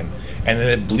time. And then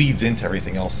it bleeds into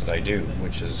everything else that I do,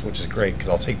 which is great, because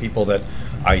I'll take people that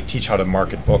I teach how to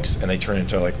market books, and they turn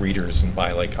into like readers and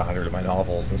buy like 100 of my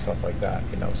novels and stuff like that.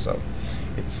 So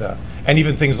it's and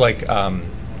even things like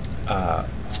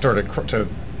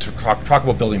to talk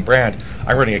about building brand,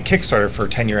 I'm running a Kickstarter for a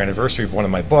 10-year anniversary of one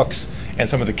of my books, and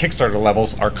some of the Kickstarter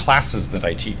levels are classes that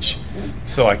I teach.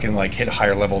 So I can like hit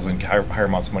higher levels and higher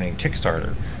amounts of money in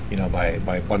Kickstarter,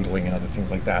 by bundling and other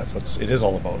things like that. So it is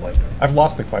all about like, I've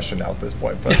lost the question now at this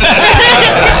point, but.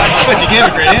 But you gave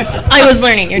a great answer. I was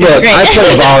learning, you're doing Look, great. I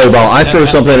play volleyball. I throw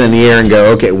something in the air and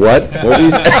go, okay, what? What were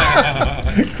you saying?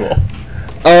 Cool.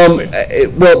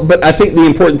 Well, but I think the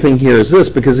important thing here is this,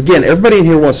 because again, everybody in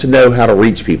here wants to know how to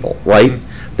reach people, right?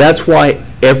 That's why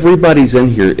everybody's in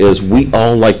here is we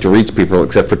all like to reach people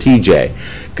except for TJ,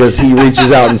 because he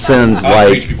reaches out and sends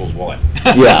like, reach people's wallet.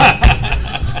 yeah.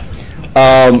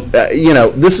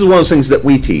 This is one of those things that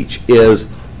we teach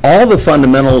is all the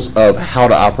fundamentals of how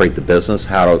to operate the business,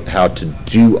 how to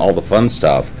do all the fun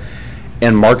stuff,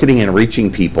 and marketing and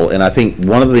reaching people. And I think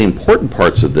one of the important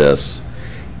parts of this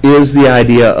is the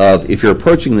idea of, if you're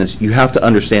approaching this, you have to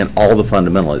understand all the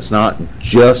fundamentals. It's not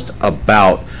just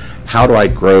about how do I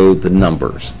grow the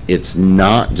numbers. It's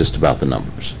not just about the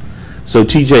numbers. So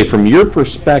TJ, from your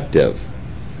perspective,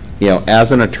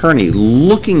 as an attorney,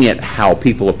 looking at how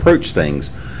people approach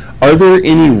things, are there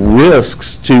any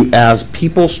risks to, as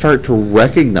people start to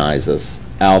recognize us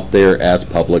out there as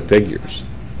public figures?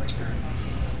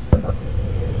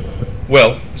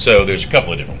 Well, so there's a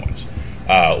couple of different ones.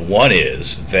 One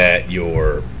is that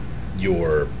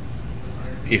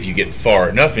if you get far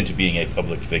enough into being a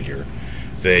public figure,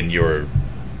 then your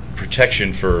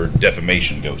protection for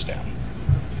defamation goes down.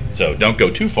 So don't go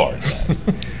too far into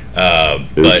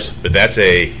that. But that's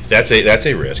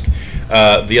a risk.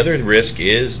 The other risk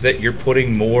is that you're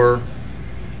putting more.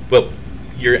 Well,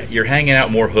 you're hanging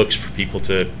out more hooks for people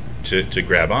to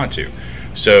grab onto.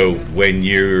 So when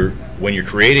you're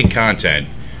creating content,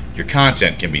 your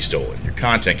content can be stolen. Your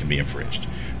content can be infringed.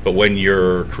 But when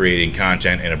you're creating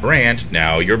content in a brand,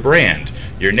 now your brand,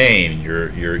 your name,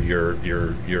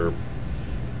 your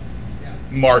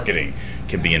marketing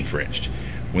can be infringed.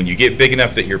 When you get big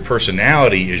enough that your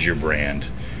personality is your brand,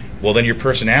 well, then your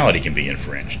personality can be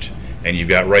infringed. And you've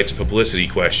got rights of publicity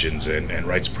questions and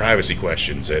rights of privacy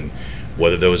questions, and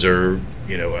whether those are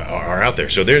out there.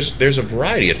 So there's a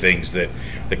variety of things that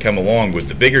come along with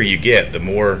the bigger you get, the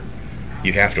more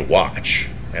you have to watch,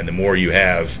 and the more you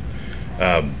have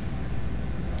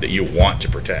that you want to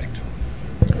protect.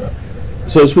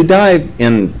 So as we dive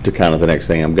into kind of the next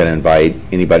thing, I'm going to invite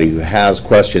anybody who has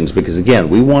questions, because again,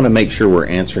 we want to make sure we're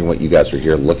answering what you guys are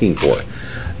here looking for.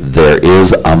 There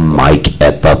is a mic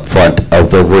at the front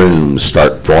of the room.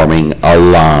 Start forming a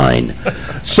line.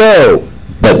 So,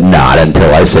 but not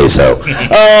until I say so.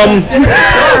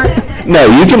 No,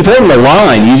 you can form the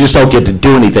line. You just don't get to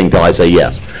do anything till I say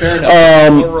yes. Fair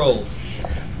enough.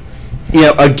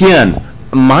 Again,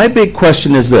 my big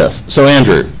question is this. So,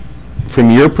 Andrew,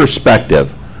 from your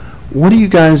perspective, what do you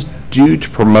guys do to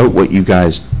promote what you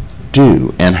guys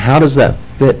do, and how does that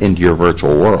fit into your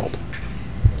virtual world?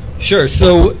 Sure.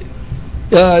 So,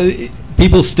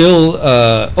 people still,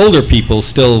 older people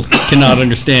still cannot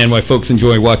understand why folks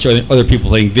enjoy watching other people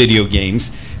playing video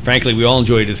games. Frankly, we all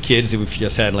enjoyed it as kids. If we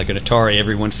just had like an Atari,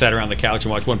 everyone sat around the couch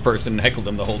and watched one person and heckled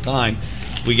them the whole time.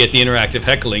 We get the interactive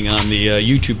heckling on the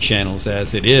YouTube channels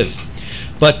as it is.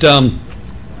 But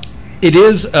it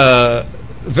is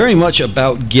very much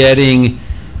about getting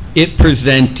it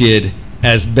presented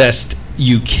as best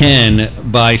you can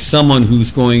by someone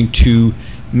who's going to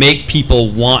make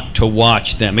people want to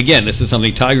watch them. Again, this is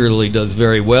something Tygarlily does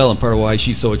very well, and part of why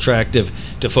she's so attractive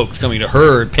to folks coming to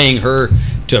her, paying her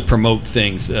to promote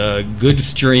things. Good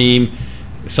stream,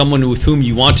 someone with whom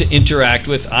you want to interact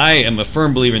with. I am a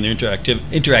firm believer in the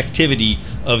interactivity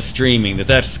of streaming,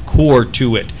 that's core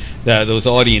to it, that those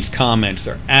audience comments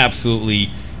are absolutely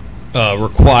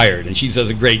required, and she does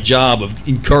a great job of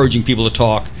encouraging people to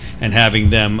talk and having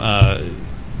them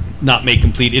not make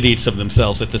complete idiots of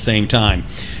themselves at the same time.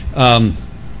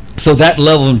 So that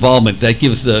level of involvement, that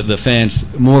gives the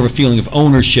fans more of a feeling of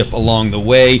ownership along the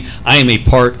way. I am a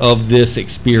part of this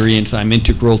experience. I'm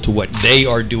integral to what they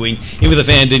are doing. Even if the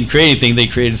fan didn't create anything, they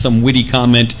created some witty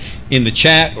comment in the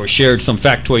chat or shared some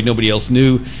factoid nobody else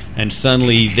knew, and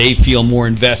suddenly they feel more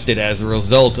invested as a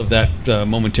result of that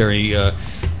momentary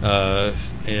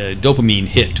dopamine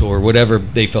hit or whatever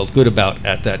they felt good about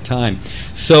at that time.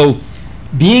 So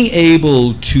being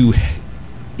able to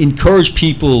encourage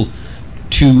people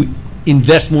to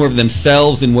invest more of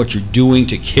themselves in what you're doing,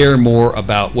 to care more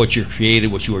about what you're created,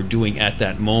 what you are doing at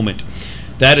that moment,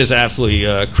 that is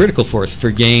absolutely critical for us. For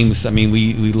games, I mean,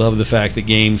 we love the fact that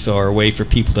games are a way for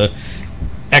people to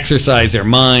exercise their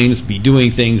minds, be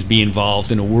doing things, be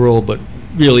involved in a world, but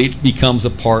really it becomes a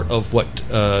part of what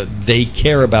they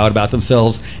care about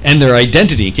themselves and their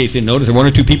identity. In case you didn't notice, there are one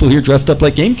or two people here dressed up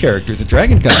like game characters at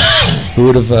DragonCon. Who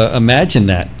would have imagined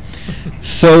that?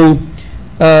 So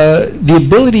the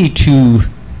ability to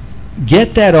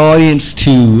get that audience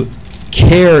to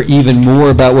care even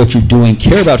more about what you're doing,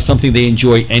 care about something they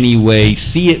enjoy anyway,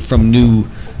 see it from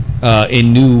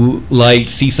in new light,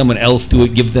 see someone else do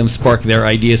it, give them, spark their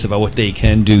ideas about what they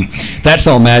can do. That's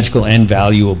all magical and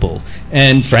valuable.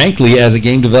 And frankly, as a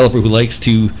game developer who likes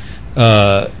to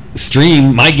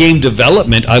stream my game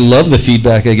development, I love the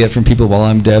feedback I get from people while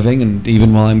I'm deving and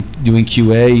even while I'm doing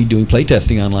QA, doing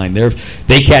playtesting online.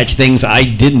 They catch things I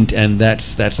didn't, and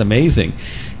that's amazing.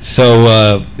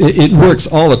 So it works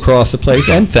all across the place,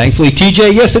 and thankfully,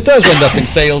 TJ, yes, it does end up in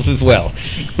sales as well.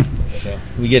 So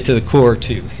we get to the core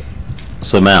too.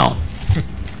 So Mal,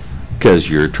 because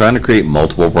you're trying to create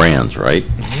multiple brands, right?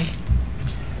 Mm-hmm.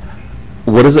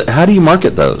 What is it? How do you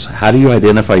market those? How do you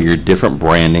identify your different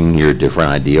branding, your different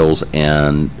ideals?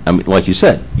 And I mean, like you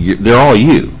said, they're all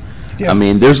you. Yeah. I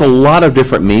mean, there's a lot of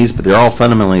different me's, but they're all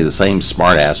fundamentally the same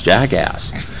smart-ass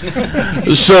jackass.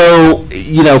 So,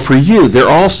 you know, for you, they're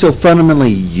all still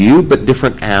fundamentally you, but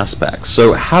different aspects.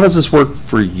 So how does this work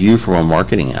for you from a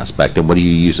marketing aspect, and what do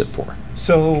you use it for?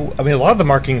 So, I mean, a lot of the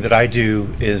marketing that I do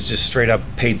is just straight up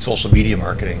paid social media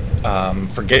marketing.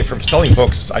 For selling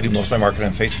books, I do most of my marketing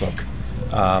on Facebook.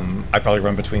 I probably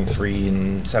run between $3,000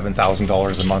 and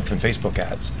 $7,000 a month in Facebook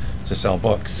ads to sell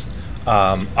books.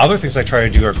 Other things I try to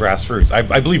do are grassroots.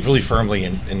 I believe really firmly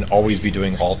in always be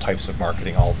doing all types of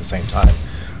marketing all at the same time.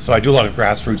 So I do a lot of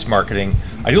grassroots marketing.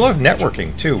 I do a lot of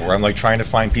networking too, where I'm like trying to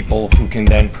find people who can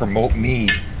then promote me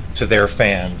to their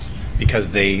fans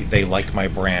because they like my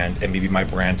brand and maybe my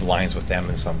brand aligns with them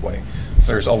in some way.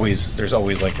 So there's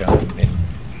always like an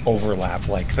overlap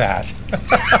like that.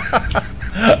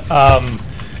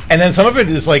 And then some of it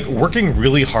is like working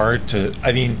really hard to,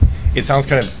 I mean, it sounds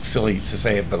kind of silly to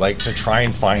say it, but like to try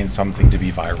and find something to be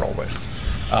viral with,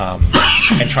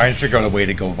 and try and figure out a way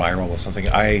to go viral with something.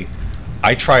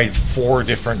 I tried 4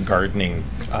 different gardening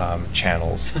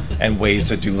channels and ways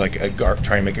to do like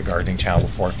try and make a gardening channel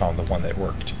before I found the one that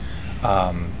worked.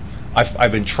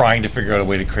 I've been trying to figure out a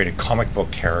way to create a comic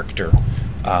book character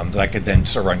that I could then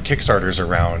sort of run Kickstarters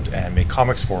around and make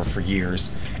comics for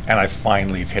years, and I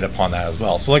finally have hit upon that as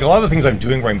well. So like a lot of the things I'm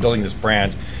doing where I'm building this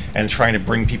brand and trying to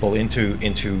bring people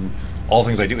into all the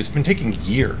things I do, it's been taking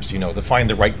years, you know, to find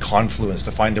the right confluence,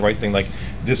 to find the right thing. Like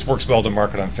this works well to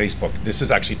market on Facebook. This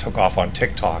is actually took off on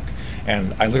TikTok,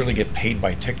 and I literally get paid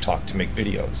by TikTok to make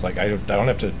videos. Like I don't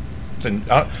have to.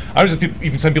 I was just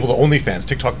even send people to OnlyFans.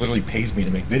 TikTok literally pays me to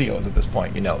make videos at this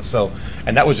point, you know. So,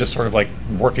 and that was just sort of like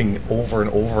working over and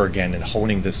over again and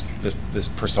honing this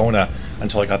persona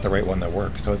until I got the right one that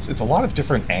works. So it's a lot of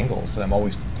different angles that I'm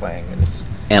always playing,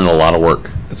 and a lot of work.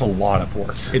 It's a lot of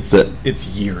work. It's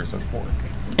years of work.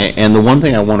 And the one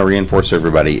thing I want to reinforce to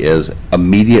everybody is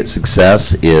immediate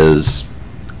success is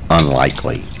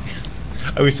unlikely.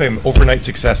 I always say overnight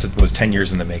success was 10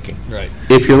 years in the making. Right.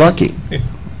 If you're lucky.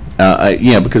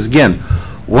 Because again,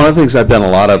 one of the things I've done a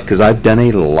lot of, because I've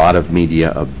donated a lot of media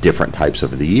of different types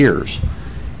over the years,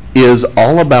 is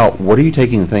all about what are you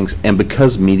taking things, and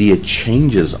because media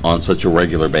changes on such a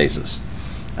regular basis.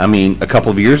 I mean, a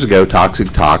couple of years ago, Toxic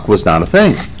Talk was not a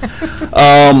thing.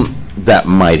 That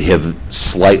might have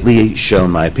slightly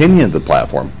shown my opinion of the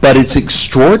platform, but it's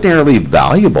extraordinarily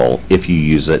valuable if you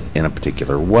use it in a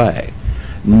particular way.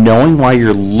 knowing why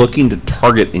you're looking to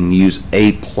target and use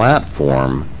a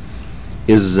platform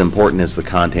is as important as the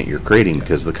content you're creating,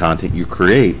 because the content you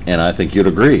create, and I think you'd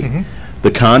agree,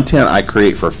 the content I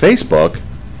create for Facebook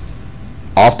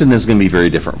often is going to be very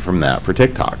different from that for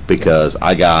TikTok, because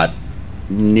I got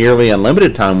nearly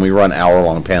unlimited time. We run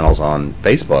hour-long panels on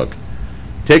Facebook.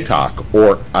 TikTok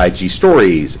or IG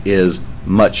Stories is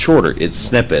much shorter. It's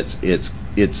snippets. It's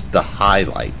the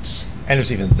highlights. And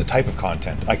there's even the type of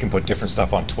content. I can put different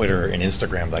stuff on Twitter and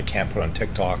Instagram that I can't put on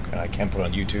TikTok, and I can't put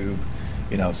on YouTube.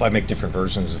 So I make different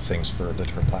versions of things for the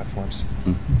different platforms.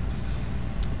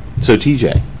 So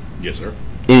TJ, Yes, sir.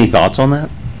 any thoughts on that?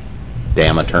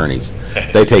 Damn attorneys.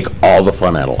 They take all the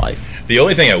fun out of life. The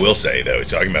only thing I will say, though, is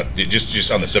talking about just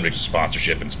on the subject of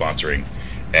sponsorship and sponsoring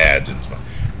ads, and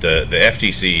the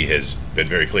FTC has been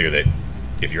very clear that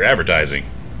if you're advertising,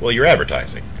 well, you're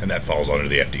advertising, and that falls under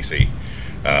the FTC.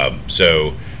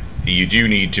 So you do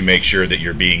need to make sure that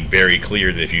you're being very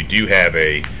clear that if you do have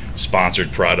a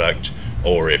sponsored product,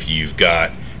 or if you've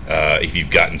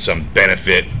gotten some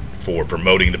benefit for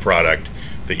promoting the product,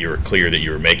 that you're clear that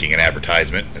you're making an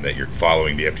advertisement and that you're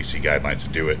following the FTC guidelines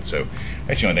to do it. So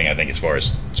that's the only thing I think as far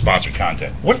as sponsored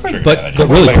content. What if I But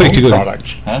promote really my quick own to go-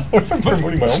 product? What if I'm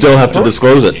promoting my own Still have to product?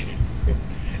 disclose it.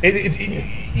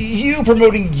 You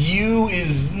promoting you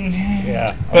is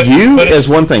Yeah. but Is it's-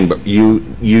 one thing, but you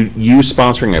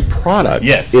sponsoring a product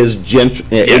Yes. is in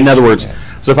Yes. other words,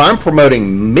 so if I'm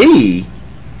promoting me,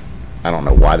 I don't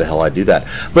know why the hell I do that,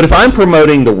 but if I'm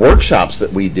promoting the workshops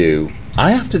that we do,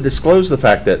 I have to disclose the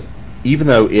fact that even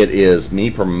though it is me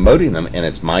promoting them and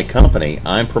it's my company,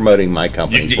 I'm promoting my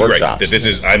company's Right, workshops. that this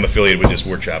is, I'm affiliated with this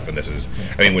workshop, and this is,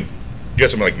 I mean, when you got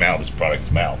something like Mal, this product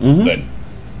is Mal, then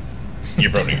you're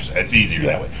promoting yourself. It's easier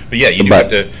that way. But yeah, you do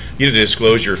But- have to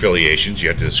disclose your affiliations. You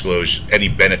have to disclose any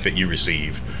benefit you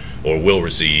receive or will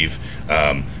receive. You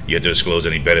have to disclose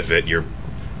any benefit your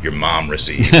mom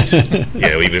received. Even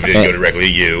if it didn't go directly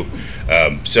to you.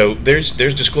 So there's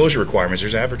disclosure requirements.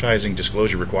 There's advertising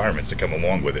disclosure requirements that come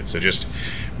along with it. So just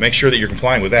make sure that you're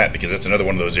complying with that, because that's another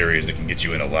one of those areas that can get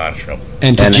you in a lot of trouble.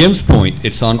 And to And- Jim's point,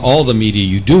 it's on all the media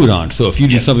you do it on. So if you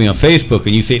do Yeah. something on Facebook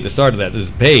and you say at the start of that, this is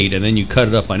paid, and then you cut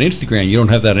it up on Instagram, you don't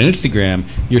have that on Instagram,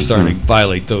 you're starting to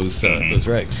violate those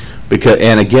regs. Because,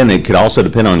 and again, it could also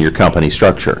depend on your company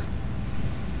structure.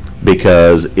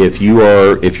 Because if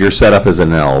you're set up as an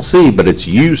LLC, but it's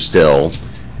you still,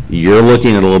 you're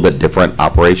looking at a little bit different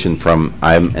operation from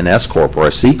I'm an S corp or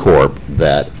a C corp,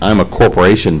 that I'm a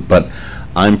corporation, but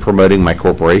I'm promoting my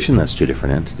corporation. That's two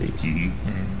different entities.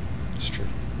 It's true.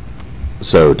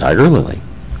 So Tygarlily,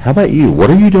 how about you? What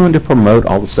are you doing to promote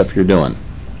all the stuff you're doing?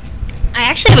 I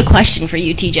actually have a question for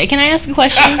you, TJ. Can I ask a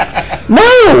question?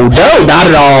 No, not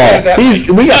at all.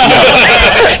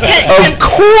 Of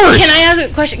course. Can I ask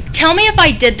a question? Tell me if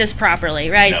I did this properly,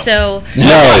 right? No. So,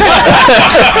 No.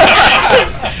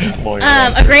 Lawyer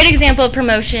a great example of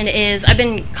promotion is I've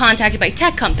been contacted by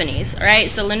tech companies, all right?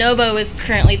 So Lenovo is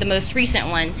currently the most recent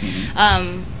one.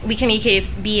 We communicate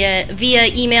via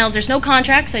emails. There's no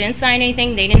contracts. I didn't sign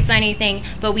anything. They didn't sign anything.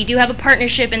 But we do have a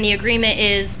partnership, and the agreement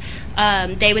is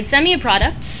they would send me a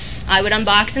product. I would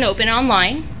unbox and open it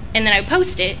online, and then I would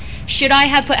post it. Should I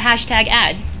have put hashtag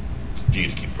ad? Do you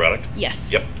keep the product?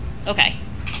 Yes. Yep. Okay.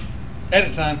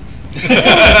 Edit time.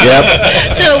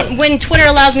 Yep. So when Twitter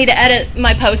allows me to edit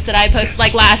my posts that I posted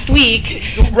like last week,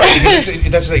 Right.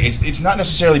 It's not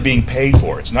necessarily being paid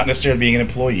for. It's not necessarily being an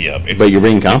employee of. It's, But you're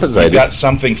being it's- compensated. You got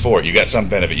something for it. You got some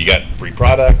benefit. You got free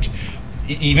product,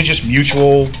 even just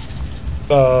mutual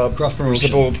Cross-promotion.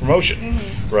 reciprocal promotion,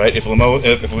 right? If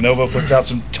Lenovo puts out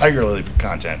some Tygarlily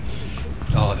content,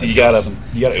 Oh, you gotta open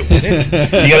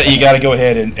it. you gotta go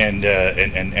ahead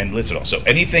and list it all. So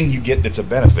anything you get that's a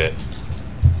benefit,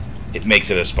 it makes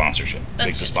it a sponsorship. It That's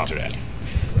makes a good. sponsored ad.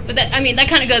 but that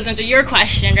kind of goes into your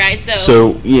question, right?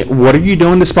 So, what are you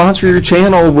doing to sponsor your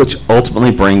channel, which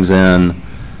ultimately brings in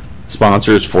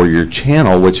sponsors for your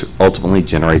channel, which ultimately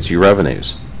generates you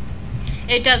revenues?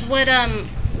 it does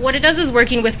what it does is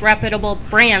working with reputable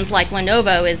brands like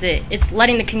Lenovo. It's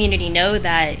letting the community know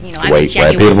that I'm a Wait,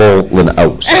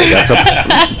 genuine. sorry, that's a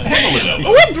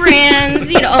With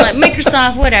brands, like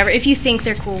Microsoft, whatever. If you think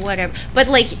they're cool, whatever. But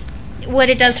like, what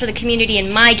it does for the community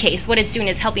in my case, what it's doing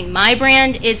is helping my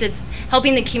brand. It's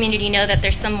helping the community know that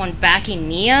there's someone backing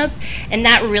me up, and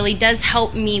that really does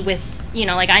help me with.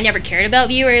 Like I never cared about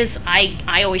viewers.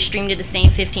 I always stream to the same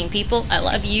 15 people. I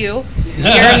love you.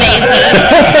 You're amazing.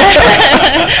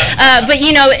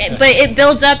 But it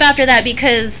builds up after that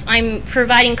because I'm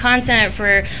providing content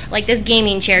for like this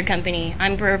gaming chair company.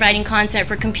 I'm providing content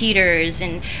for computers,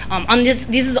 and on this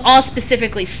is all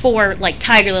specifically for like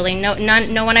Tygarlily.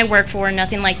 No one I work for,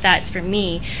 nothing like that. It's for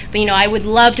me. But I would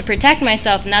love to protect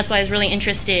myself, and that's why I was really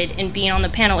interested in being on the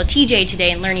panel with TJ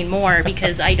today and learning more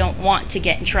because I don't want to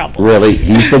get in trouble. Really?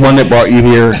 He's the one that brought you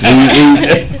here?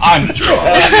 I'm the trouble.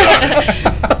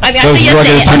 I mean, I say yes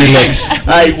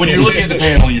to it. When you're looking at the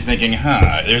panel, you're thinking,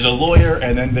 there's a lawyer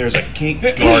and then there's a kink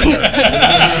gardener.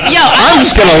 I'm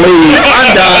just going to leave.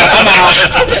 I'm done. I'm out.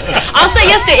 I'll say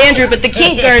yes to Andrew, but the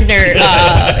kink gardener,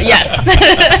 yes.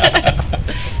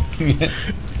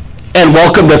 And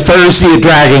welcome to Thursday at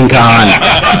Dragon Con.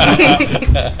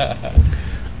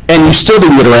 And you still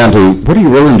didn't get around to, what are you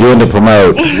really doing to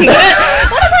promote? What am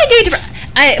I doing to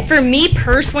for me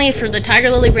personally, for the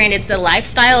Tygarlily brand, it's a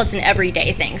lifestyle. It's an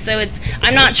everyday thing. So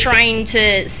I'm not trying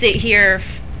to sit here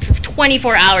for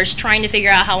 24 hours trying to figure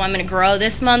out how I'm going to grow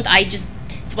this month.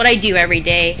 It's what I do every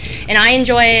day, and I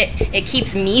enjoy it. It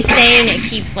keeps me sane. It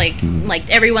keeps like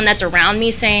everyone that's around me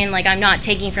sane. Like I'm not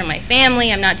taking from my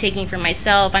family. I'm not taking from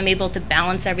myself. I'm able to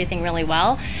balance everything really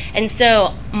well. And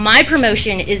so my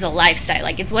promotion is a lifestyle.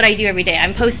 Like it's what I do every day.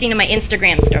 I'm posting on my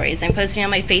Instagram stories. I'm posting on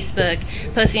my Facebook,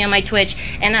 posting on my Twitch,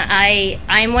 and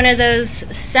I'm one of those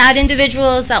sad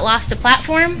individuals that lost a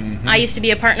platform. Mm-hmm. I used to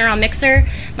be a partner on Mixer.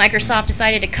 Microsoft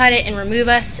decided to cut it and remove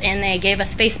us, and they gave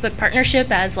us Facebook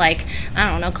partnership as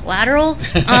collateral.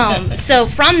 So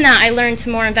from that, I learned to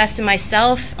more invest in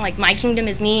myself. Like my kingdom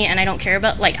is me, and I don't care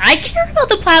about I care about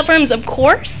the platforms, of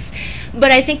course,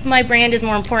 but I think my brand is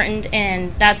more important,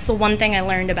 and that's the one thing I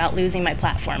learned about losing my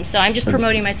platform. So I'm just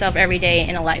promoting myself every day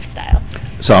in a lifestyle.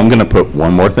 So I'm going to put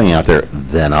one more thing out there,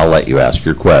 then I'll let you ask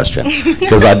your question,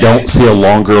 because I don't see a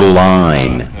longer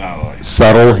line.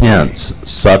 Subtle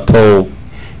hints,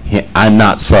 I'm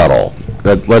not subtle.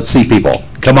 Let's see people.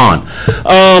 Come on.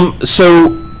 So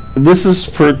this is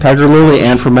for Tygarlily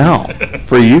and for Mal,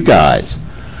 for you guys.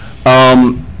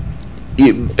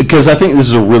 Because I think this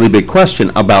is a really big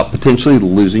question about potentially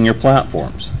losing your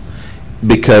platforms.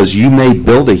 Because you may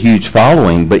build a huge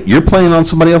following, but you're playing on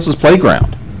somebody else's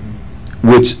playground,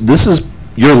 which this is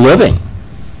your living.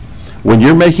 When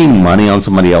you're making money on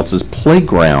somebody else's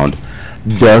playground,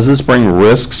 does this bring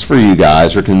risks for you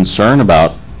guys or concern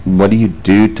about what do you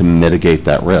do to mitigate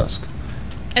that risk?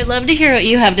 I'd love to hear what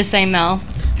you have to say, Mel.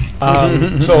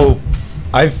 So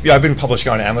I've been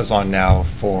publishing on Amazon now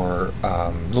for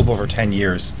a little over 10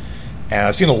 years, and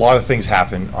I've seen a lot of things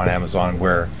happen on Amazon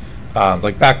where,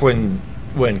 like back when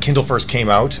Kindle first came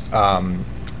out,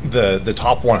 the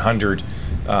top 100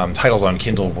 titles on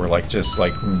Kindle were just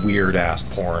weird ass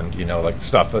porn, like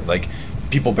stuff that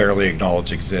people barely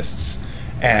acknowledge exists,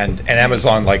 and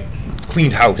Amazon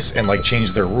cleaned house and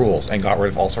changed their rules and got rid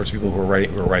of all sorts of people who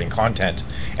were writing content.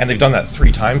 And they've done that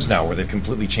 3 times now, where they've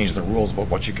completely changed the rules about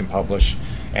what you can publish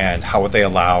and what they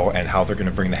allow and how they're going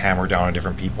to bring the hammer down on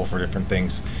different people for different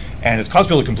things. And it's caused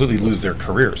people to completely lose their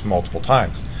careers multiple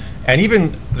times. And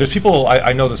even there's people,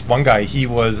 I know this one guy, he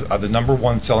was the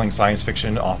 #1 selling science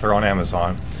fiction author on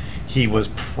Amazon. He was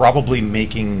probably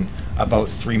making about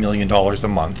 $3 million a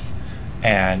month,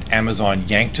 and Amazon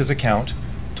yanked his account,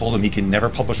 told him he can never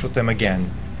publish with them again,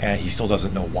 and he still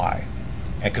doesn't know why.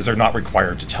 Because they're not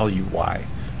required to tell you why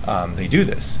they do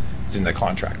this. It's in the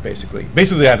contract, basically.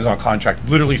 Basically, the Amazon contract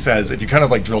literally says, if you kind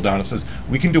of drill down, it says,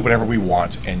 we can do whatever we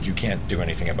want, and you can't do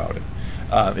anything about it.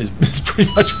 Is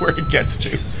pretty much where it gets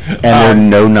to. And they're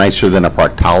no nicer than a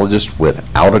proctologist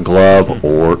without a glove,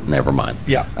 or never mind.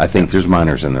 Yeah. I think there's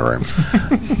minors in the room.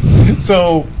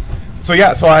 So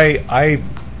I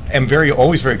am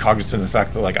always very cognizant of the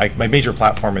fact that my major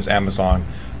platform is Amazon.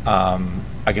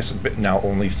 I guess now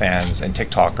OnlyFans and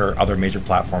TikTok are other major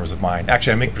platforms of mine.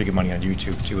 Actually, I make pretty good money on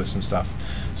YouTube too with some stuff.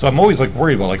 So I'm always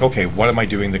worried about okay, what am I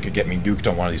doing that could get me nuked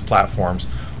on one of these platforms,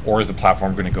 or is the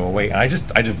platform going to go away? And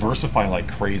I diversify like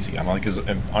crazy. I'm on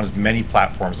as many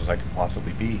platforms as I could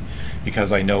possibly be,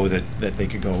 because I know that they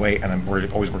could go away, and I'm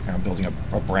always working on building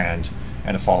a brand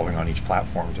and a following on each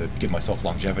platform to give myself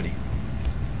longevity.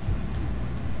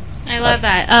 I love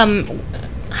that.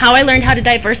 How I learned how to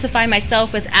diversify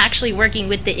myself was actually working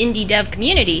with the indie dev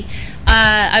community.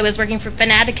 I was working for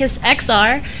Fanaticus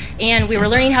XR, and we were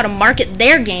learning how to market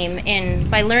their game. And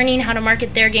by learning how to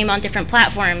market their game on different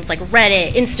platforms like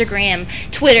Reddit, Instagram,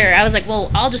 Twitter, I was like,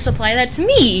 well, I'll just apply that to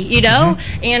me,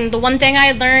 And the one thing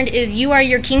I learned is you are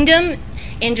your kingdom.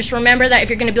 And just remember that if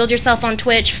you're going to build yourself on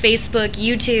Twitch, Facebook,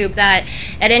 YouTube, that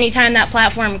at any time that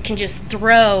platform can just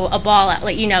throw a ball at,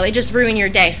 like, you know, it just ruin your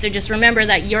day. So just remember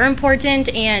that you're important,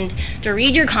 and to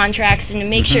read your contracts and to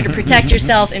make sure to protect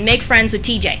yourself and make friends with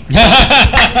TJ.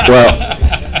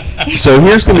 Well, so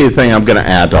here's going to be the thing I'm going to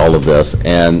add to all of this,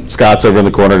 and Scott's over in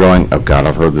the corner going, oh God,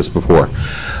 I've heard this before.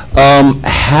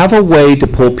 Have a way to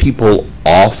pull people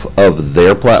off of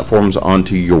their platforms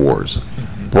onto yours.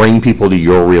 Bring people to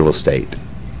your real estate.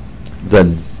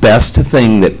 The best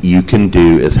thing that you can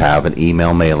do is have an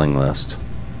email mailing list.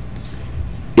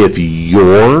 If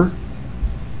your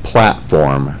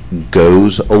platform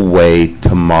goes away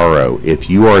tomorrow, if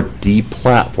you are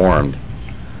deplatformed,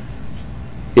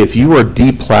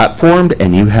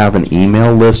 and you have an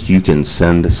email list you can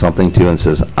send something to and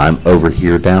says, I'm over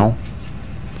here now,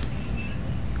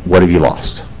 what have you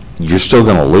lost? You're still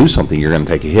going to lose something, you're going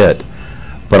to take a hit.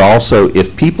 But also,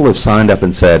 if people have signed up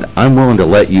and said, I'm willing to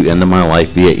let you into my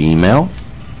life via email,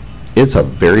 it's a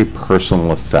very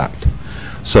personal effect.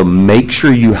 So make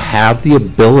sure you have the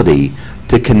ability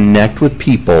to connect with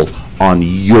people on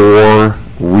your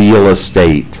real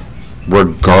estate,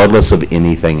 regardless of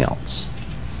anything else.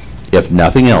 If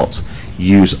nothing else,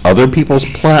 use other people's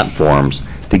platforms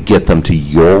to get them to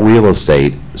your real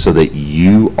estate so that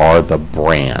you are the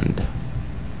brand.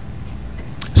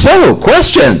 So,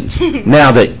 questions!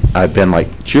 Now that I've been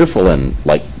like cheerful and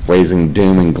like raising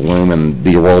doom and gloom and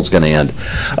the world's going to end.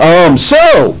 Oh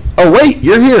wait,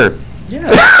 you're here. Yeah.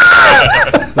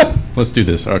 let's do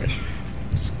this. Okay.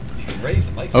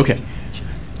 Okay.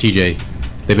 TJ,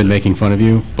 they've been making fun of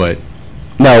you, but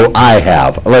no, I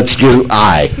have. Let's do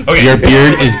I. Okay. Your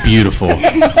beard is beautiful.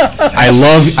 I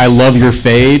love your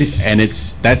fade, and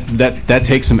it's that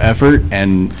takes some effort,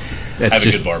 and that's Have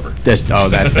just a good barber.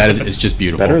 That is it's just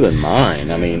beautiful. Better than mine.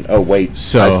 I mean, oh wait.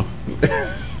 So,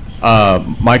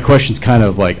 my question's kind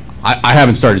of like, I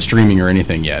haven't started streaming or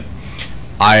anything yet.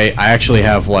 I actually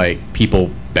have like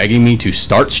people begging me to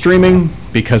start streaming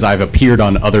because I've appeared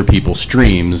on other people's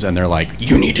streams, and they're like,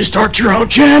 you need to start your own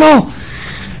channel.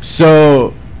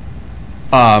 So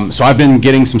I've been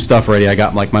getting some stuff ready. I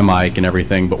got like my mic and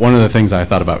everything, but one of the things I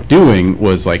thought about doing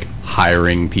was like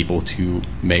hiring people to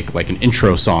make like an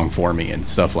intro song for me and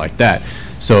stuff like that.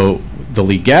 So the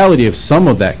legality of some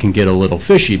of that can get a little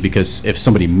fishy, because if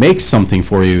somebody makes something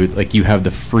for you, like you have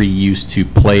the free use to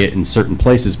play it in certain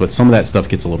places, but some of that stuff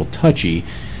gets a little touchy.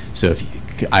 So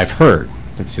I've heard,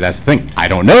 that's the thing, I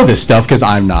don't know this stuff because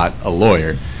I'm not a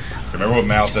lawyer. Remember what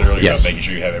Mal said earlier Yes. about making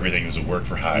sure you have everything as a work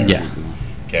for hire? Yeah.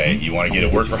 Okay, you want to get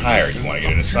a work for hire. You want to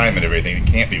get an assignment of everything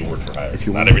that can't be a work for hire.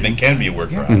 Not everything can be a work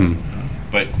for hire. Mm-hmm.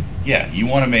 But yeah, you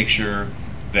want to make sure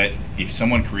that if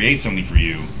someone creates something for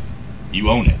you, you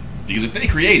own it. Because if they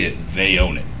create it, they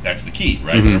own it. That's the key,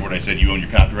 right? Mm-hmm. Remember when I said you own your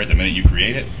copyright the minute you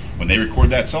create it? When they record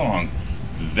that song,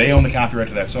 they own the copyright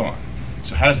to that song.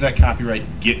 So how does that copyright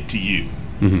get to you?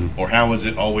 Mm-hmm. Or how is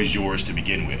it always yours to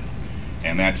begin with?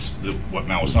 And that's what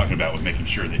Mal was talking about, with making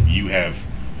sure that you have,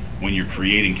 when you're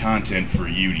creating content for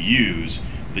you to use,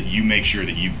 that you make sure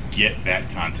that you get that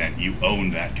content, you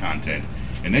own that content,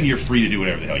 and then you're free to do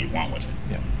whatever the hell you want with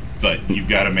it. Yeah. But you've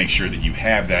got to make sure that you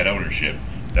have that ownership.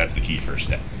 That's the key first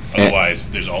step.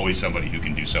 Otherwise, there's always somebody who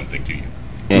can do something to you.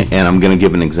 And I'm going to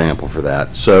give an example for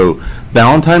that. So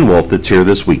Valentine Wolf, that's here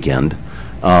this weekend,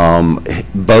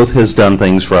 both has done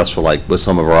things for us for like with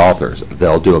some of our authors.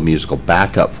 They'll do a musical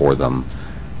backup for them.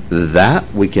 That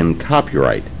we can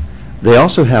copyright. They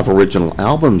also have original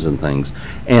albums and things,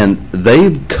 and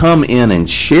they've come in and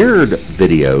shared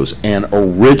videos and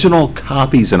original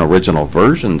copies and original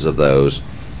versions of those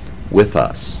with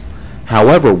us.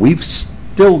 However, we've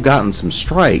still gotten some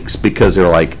strikes because they're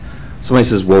like, somebody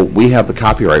says, well, we have the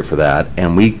copyright for that,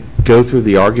 and we go through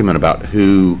the argument about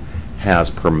who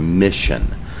has permission.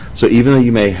 So even though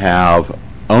you may have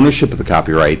ownership of the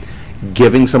copyright,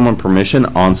 giving someone permission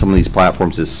on some of these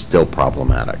platforms is still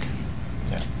problematic.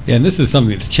 Yeah, and this is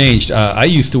something that's changed. I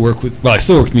used to work with, well, I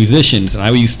still work with musicians, and I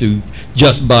used to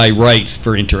just buy rights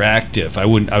for interactive. I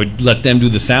would let them do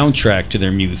the soundtrack to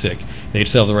their music. They'd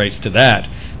sell the rights to that,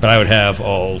 but I would have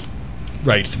all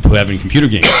rights to having computer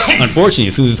games. Unfortunately,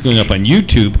 as soon as it's going up on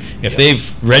YouTube, if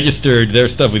they've registered their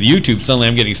stuff with YouTube, suddenly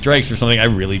I'm getting strikes or something I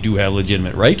really do have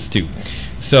legitimate rights to.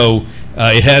 So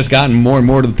it has gotten more and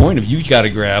more to the point of you've got to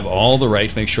grab all the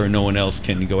rights, make sure no one else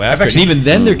can go after it. And even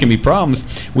then there can be problems.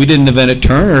 We did an event at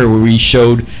Turner where we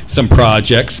showed some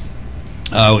projects.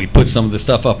 We put some of the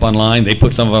stuff up online, they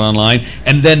put some of it online,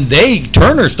 and then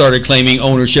Turner started claiming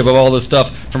ownership of all the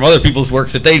stuff from other people's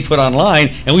works that they put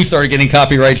online, and we started getting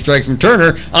copyright strikes from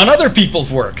Turner on other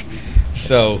people's work.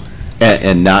 So,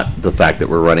 And not the fact that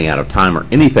we're running out of time or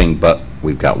anything, but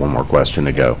we've got one more question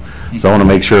to go. So I want to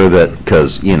make sure that,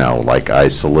 because, you know, like I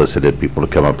solicited people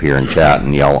to come up here and chat,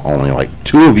 and y'all, only like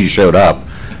 2 of you showed up.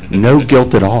 No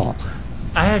guilt at all.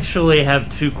 I actually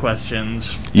have 2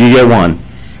 questions. You get one.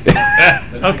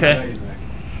 Okay.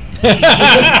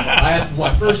 I asked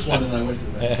my first one and I went to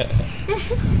that.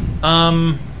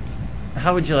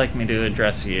 How would you like me to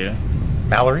address you?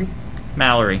 Mallory?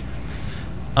 Mallory.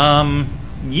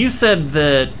 You said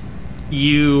that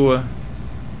you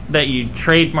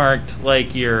trademarked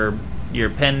like your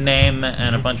pen name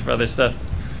and a bunch of other stuff.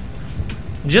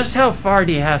 Just how far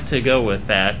do you have to go with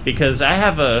that? Because I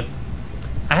have a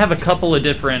couple of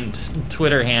different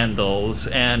Twitter handles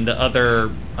and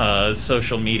other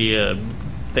social media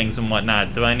things and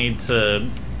whatnot. Do I need to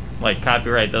like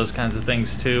copyright those kinds of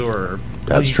things too, or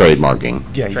That's trademarking.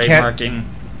 Yeah, you can't. trademarking?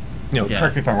 You know, Yeah.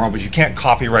 correct me if I'm wrong, but you can't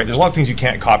copyright. There's a lot of things you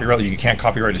can't copyright. Like you can't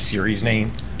copyright a series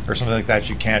name or something like that.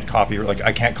 You can't copyright. Like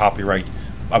I can't copyright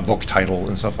a book title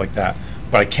and stuff like that.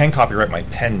 But I can copyright my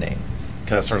pen name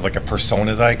because that's sort of like a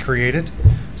persona that I created.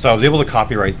 So I was able to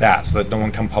copyright that so that no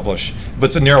one can publish. But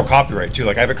it's a narrow copyright too.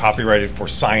 Like I have it copyrighted for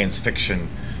science fiction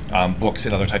books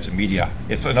and other types of media.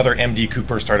 If another MD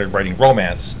Cooper started writing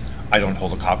romance, I don't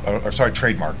hold a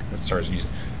trademark.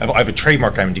 I have a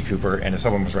trademark on MD Cooper, and if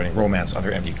someone was writing romance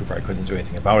under MD Cooper, I couldn't do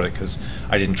anything about it because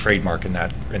I didn't trademark in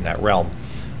that realm.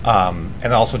 And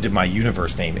I also did my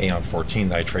universe name, Aeon 14,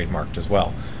 that I trademarked as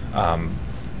well.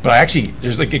 But I actually,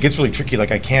 it gets really tricky.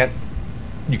 Like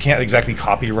you can't exactly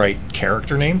copyright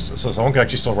character names. So someone could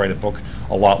actually still write a book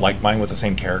a lot like mine with the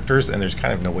same characters, and there's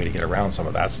kind of no way to get around some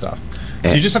of that stuff.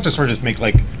 So you just have to sort of just make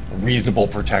like reasonable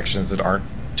protections that aren't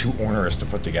too onerous to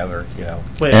put together, you know.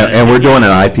 And we're doing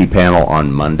an IP panel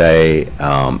on Monday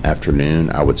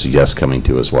afternoon. I would suggest coming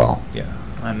to as well. Yeah.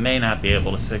 I may not be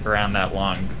able to stick around that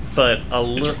long, but a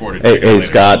little. Hey,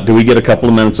 Scott, do we get a couple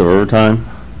of minutes of overtime?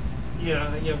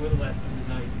 Yeah, we're the last one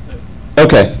tonight. So.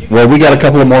 Okay, well, we got a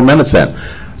couple of more minutes then.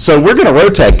 So we're going to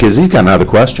rotate because he's got another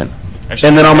question. Actually,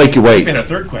 And then I'll make you wait. And a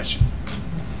third question.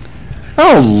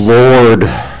 Oh, Lord.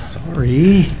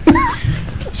 Sorry.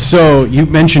 So you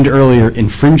mentioned earlier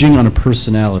infringing on a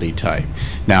personality type.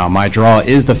 Now my draw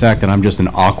is the fact that I'm just an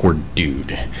awkward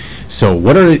dude. So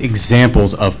what are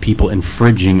examples of people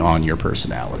infringing on your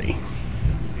personality?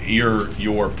 Your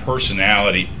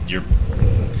personality,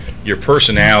 your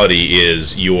personality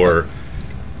is your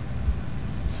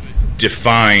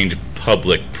defined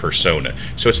public persona.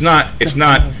 So it's not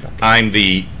I'm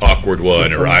the awkward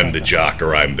one, or I'm the jock,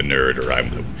 or I'm the nerd, or I'm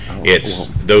the. It's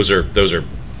those are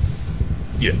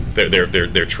yeah,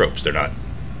 they're tropes. They're not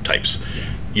types.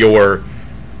 Your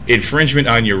infringement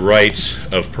on your rights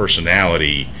of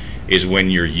personality is when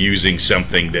you're using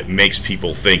something that makes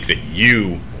people think that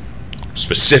you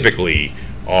specifically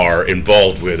are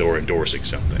involved with or endorsing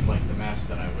something. Like the mask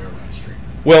that I wear when I stream.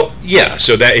 Well, yeah.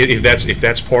 So that if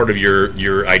that's part of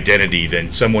your identity, then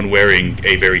someone wearing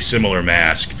a very similar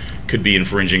mask could be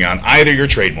infringing on either your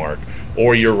trademark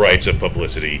or your rights of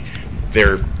publicity.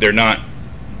 They're not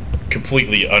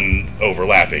completely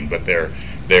overlapping, but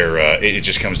it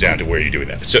just comes down to where you're doing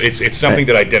that. So it's something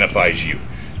that identifies you.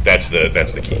 That's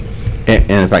the key.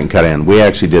 And if I can cut in, we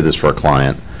actually did this for a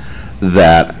client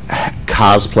that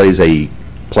cosplays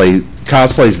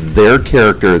their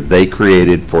character they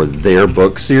created for their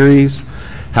book series.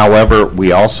 However,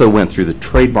 we also went through the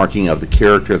trademarking of the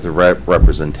character, the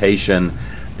representation,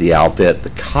 the outfit, the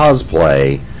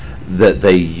cosplay that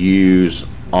they use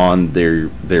on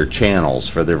their channels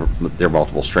for their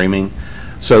multiple streaming.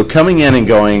 So coming in and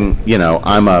going,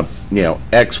 I'm a,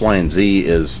 X, Y, and Z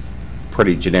is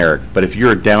pretty generic. But if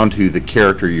you're down to the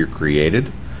character you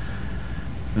created,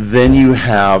 then you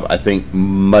have, I think,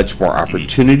 much more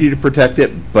opportunity to protect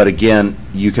it. But again,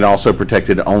 you can also protect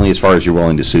it only as far as you're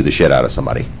willing to sue the shit out of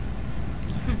somebody.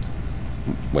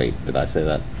 Wait, did I say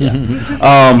that? Yeah.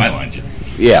 My line, Jim.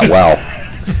 Yeah, well,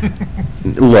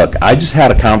 look, I just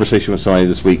had a conversation with somebody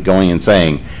this week going and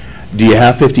saying, do you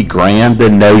have 50 grand?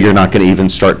 Then no, you're not going to even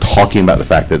start talking about the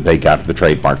fact that they got to the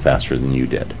trademark faster than you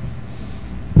did.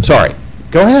 Sorry.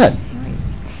 Go ahead.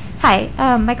 Hi,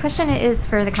 my question is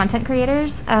for the content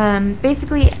creators.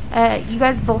 Basically, you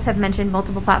guys both have mentioned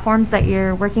multiple platforms that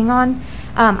you're working on.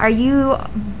 Are you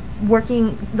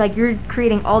working, like you're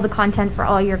creating all the content for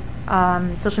all your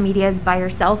social medias by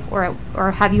yourself,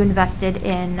 or have you invested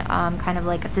in kind of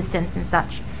like assistants and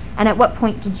such? And at what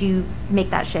point did you make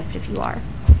that shift, if you are?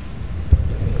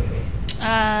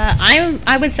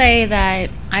 I would say that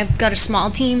I've got a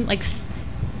small team, like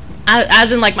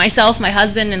as in like myself, my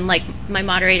husband, and like my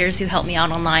moderators who help me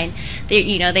out online.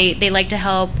 They like to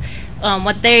help.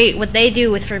 What they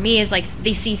do for me is like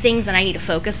they see things that I need to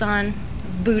focus on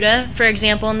Buddha, for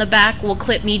example, in the back will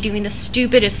clip me doing the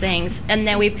stupidest things, and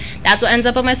then that's what ends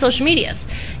up on my social medias,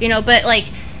 but like,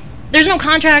 there's no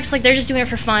contracts, like they're just doing it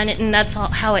for fun, and that's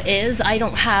how it is. I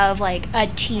don't have like a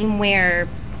team where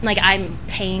like I'm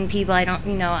paying people. I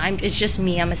don't, it's just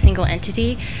me. I'm a single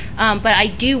entity, but I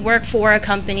do work for a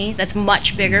company that's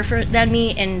much bigger than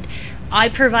me, and I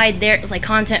provide their like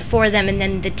content for them, and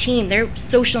then the team, their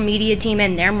social media team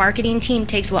and their marketing team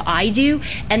takes what I do,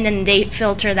 and then they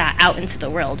filter that out into the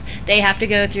world. They have to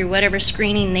go through whatever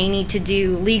screening they need to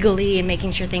do legally and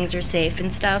making sure things are safe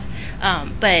and stuff.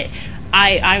 But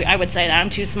I would say that I'm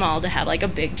too small to have like a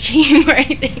big team or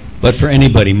anything. But for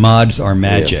anybody, mods are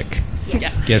magic.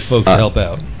 Yeah. Get folks to help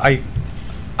out. I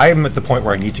am at the point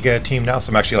where I need to get a team now,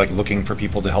 so I'm actually like looking for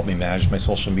people to help me manage my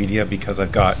social media, because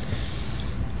I've got,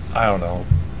 I don't know,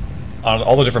 on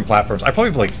all the different platforms, I probably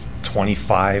have like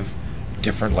 25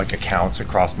 different like accounts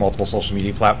across multiple social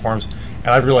media platforms, and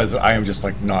I've realized that I am just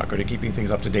like not good at keeping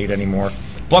things up to date anymore.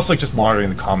 Plus, like just monitoring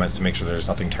the comments to make sure there's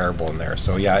nothing terrible in there.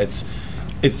 So yeah, it's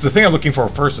the thing I'm looking for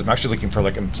first. I'm actually looking for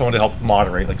like someone to help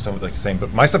moderate, like someone like saying,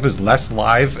 but my stuff is less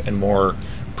live and more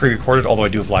pre-recorded, although I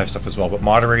do have live stuff as well. But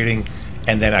moderating,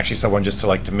 and then actually someone just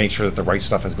to make sure that the right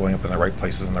stuff is going up in the right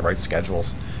places and the right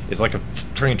schedules is like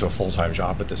turning into a full-time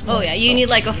job at this point. Oh yeah, you need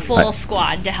like a full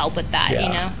squad to help with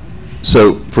that,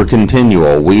 So for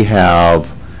Continual, we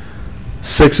have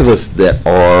 6 of us that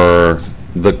are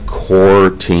the core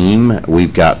team.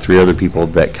 We've got 3 other people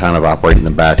that kind of operate in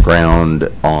the background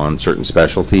on certain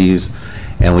specialties,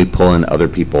 and we pull in other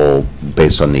people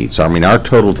based on needs. So I mean, our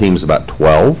total team is about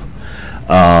 12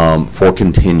 for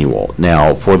Continual.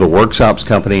 Now, for the workshops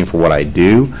company and for what I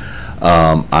do,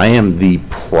 I am the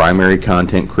primary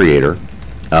content creator,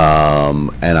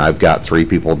 and I've got 3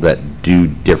 people that do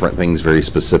different things very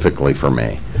specifically for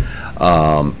me.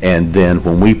 And then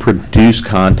when we produce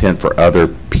content for other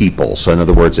people, so in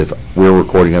other words, if we're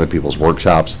recording other people's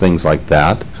workshops, things like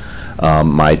that,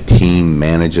 my team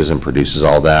manages and produces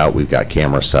all that. We've got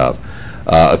camera stuff.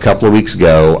 A couple of weeks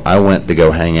ago, I went to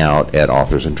go hang out at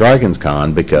Authors and Dragons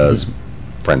Con because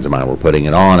friends of mine were putting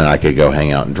it on and I could go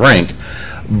hang out and drink.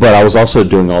 But I was also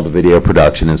doing all the video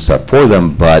production and stuff for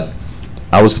them, but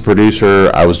I was the producer,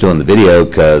 I was doing the video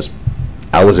because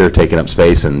I was there taking up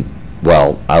space, and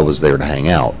well, I was there to hang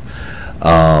out.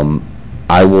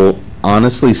 I will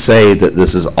honestly say that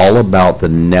this is all about the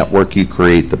network you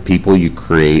create, the people you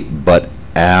create, but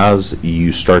as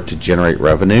you start to generate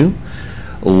revenue,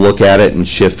 look at it and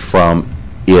shift from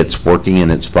it's working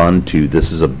and it's fun to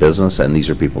this is a business and these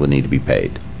are people that need to be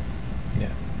paid. Yeah.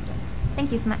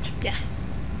 Thank you so much. Yeah.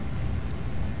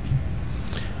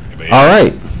 All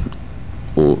right.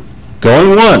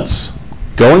 Going once,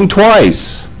 going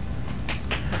twice.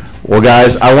 Well,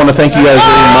 guys, I want to thank you guys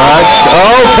very much.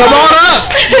 Oh, come on up.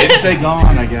 Didn't say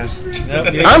gone, I guess.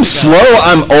 I'm slow,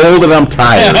 I'm old, and I'm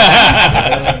tired.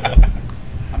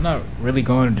 I'm not really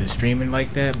going into streaming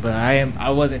like that, but I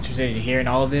was interested in hearing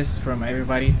all of this from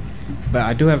everybody. But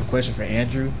I do have a question for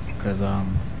Andrew, because I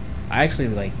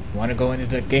actually want to go into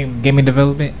the gaming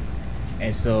development,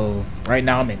 and so right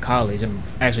now I'm in college. I'm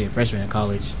actually a freshman in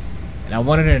college, and I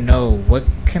wanted to know what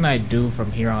can I do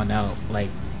from here on out.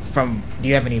 Do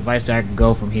you have any advice that I can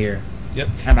go from here? Yep.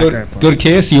 Go to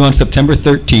KSU on September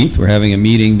 13th. We're having a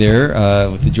meeting there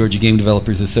with the Georgia Game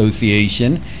Developers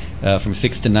Association from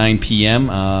 6 to 9 p.m.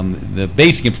 The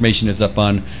basic information is up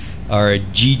on our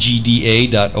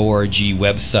ggda.org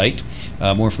website.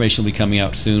 More information will be coming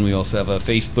out soon. We also have a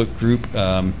Facebook group.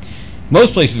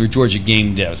 Most places are Georgia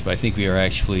Game Devs, but I think we are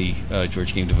actually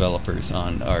Georgia Game Developers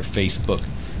on our Facebook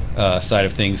side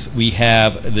of things. We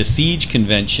have the Siege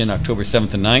Convention, October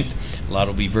 7th and 9th. A lot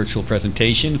will be virtual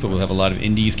presentations, but we'll have a lot of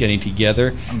indies getting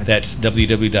together. That's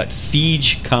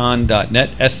www.siegecon.net,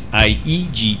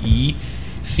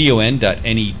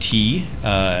 SIEGECON.net,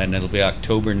 and it'll be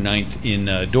October 9th in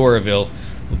Doraville,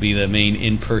 will be the main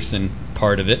in-person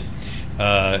part of it.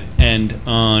 And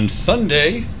on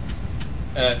Sunday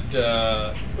at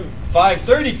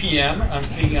 5:30 p.m., I'm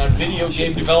speaking on video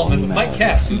game development with Mike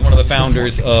Katz, who's one of the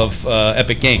founders of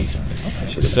Epic Games.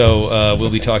 So we'll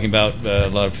be talking about a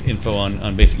lot of info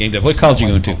on basic game dev. What college are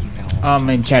you going to? I'm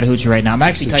in Chattahoochee right now. I'm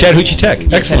actually Chattahoochee Tech.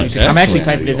 Excellent. I'm actually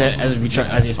typing this as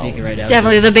you're speaking right now.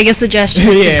 Definitely the biggest suggestion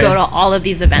is to go to all of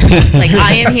these events.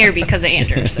 I am here because of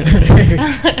Andrew. So.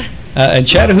 And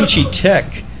Chattahoochee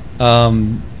Tech,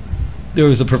 there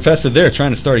was a professor there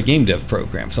trying to start a game dev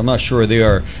program, so I'm not sure they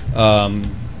are.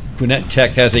 Gwinnett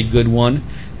Tech has a good one.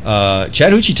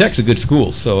 Chattahoochee Tech's a good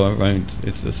school, so I mean,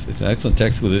 it's an excellent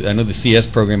tech school. I know the CS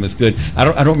program is good. I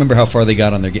don't remember how far they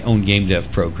got on their own game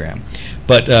dev program,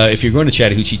 but if you're going to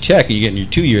Chattahoochee Tech and you're getting your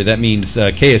 2-year, that means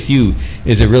KSU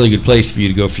is a really good place for you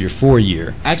to go for your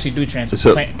 4-year. I actually do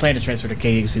transfer. Plan to transfer to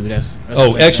KSU. That's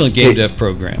excellent game dev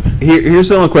program. Here's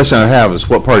the only question I have: is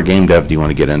what part of game dev do you want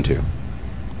to get into?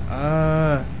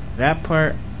 That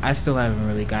part I still haven't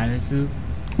really gotten into.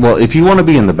 Well, if you want to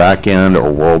be in the back end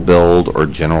or world build or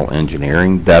general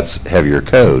engineering, that's heavier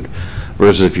code.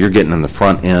 Whereas if you're getting in the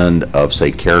front end of,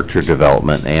 say, character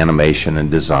development, animation and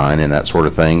design and that sort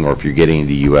of thing, or if you're getting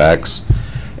into UX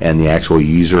and the actual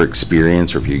user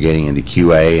experience, or if you're getting into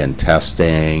QA and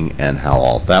testing and how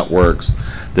all that works,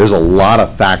 there's a lot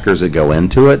of factors that go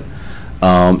into it.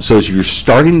 So as you're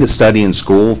starting to study in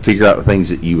school, figure out the things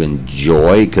that you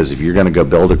enjoy, because if you're going to go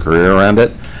build a career around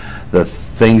it, the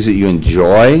things that you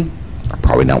enjoy are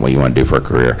probably not what you want to do for a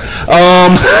career.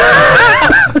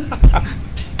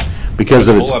 Because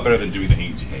It's a it's whole lot better than doing the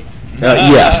things you hate.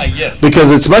 yes, Yes.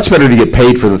 because it's much better to get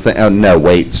paid for the thing. Oh, no,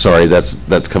 wait, sorry,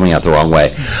 that's coming out the wrong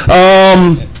way.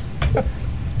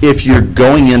 If you're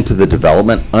going into the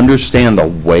development, understand the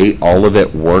way all of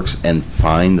it works and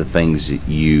find the things that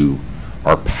you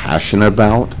are passionate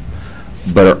about,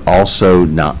 but are also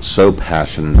not so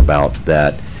passionate about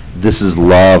that this is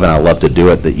love and I love to do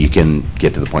it, that you can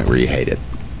get to the point where you hate it.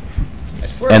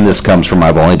 And this comes from,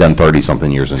 I've only done 30-something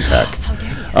years in tech.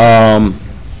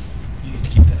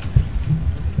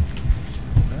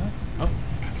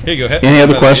 Here you go. Any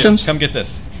other questions? Come get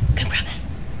this. Come grab this.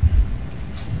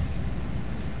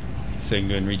 So you can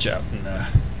go and reach out and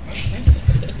let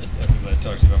me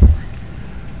talk to you about more.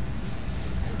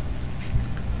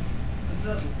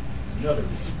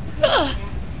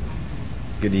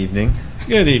 Good evening.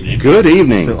 Good evening. Good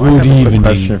evening. So I have a quick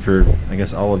question for, I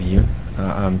guess, all of you.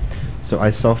 So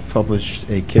I self-published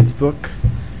a kids book,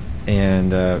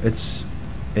 and it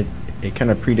kind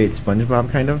of predates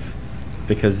SpongeBob, kind of,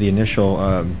 because the initial,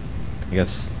 I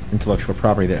guess, intellectual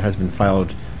property that has been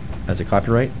filed as a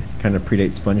copyright kind of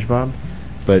predates SpongeBob.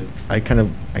 But I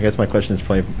guess my question is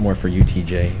probably more for you,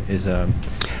 TJ. Is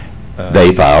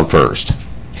They filed first.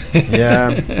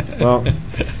 Yeah. Well.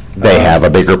 They have a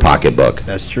bigger pocketbook.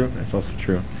 That's true. That's also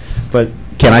true. But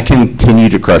can I continue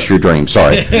to crush your dream?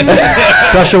 Sorry.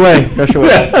 Crush away. Crush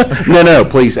away. No,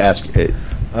 please ask.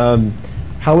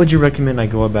 How would you recommend I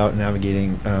go about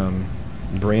navigating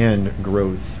brand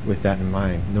growth with that in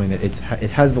mind, knowing that it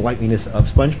has the likeliness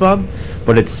of SpongeBob,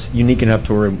 but it's unique enough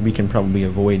to where we can probably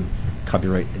avoid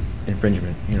copyright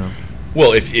infringement, you know?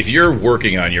 Well, if you're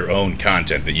working on your own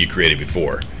content that you created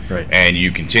before, right, and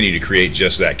you continue to create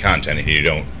just that content and you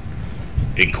don't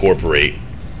incorporate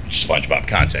SpongeBob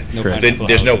content, then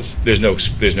there's no,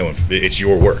 it's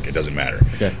your work. It doesn't matter.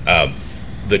 Okay.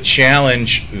 The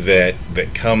challenge that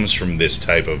comes from this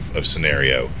type of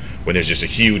scenario, when there's just a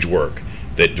huge work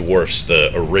that dwarfs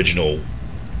the original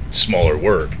smaller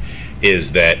work,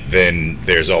 is that then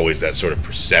there's always that sort of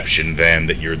perception then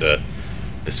that you're the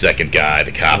second guy,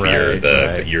 the copier, right.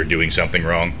 that you're doing something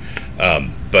wrong.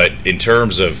 But in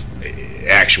terms of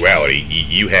actuality,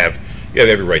 you have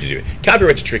every right to do it.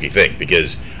 Copyright's a tricky thing,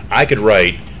 because I could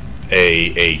write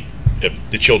the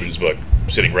children's book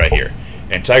sitting right here,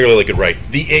 and Tygarlily could write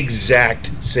the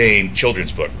exact same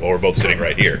children's book while we're both sitting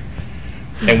right here.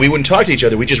 And we wouldn't talk to each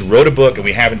other. We just wrote a book, and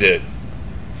we happened to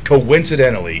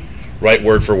coincidentally write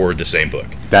word for word the same book.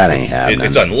 That ain't happening.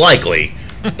 It's unlikely,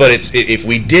 but if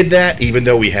we did that, even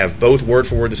though we have both word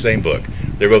for word the same book,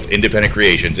 they're both independent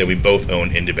creations, and we both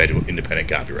own independent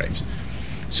copyrights.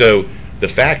 So the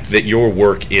fact that your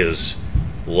work is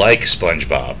like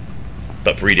SpongeBob,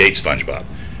 but predates SpongeBob,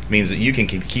 means that you can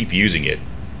keep using it,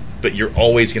 but you're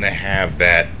always going to have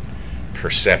that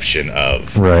perception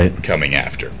of coming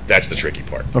after. That's the tricky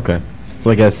part. Okay. So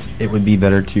I guess it would be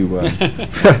better to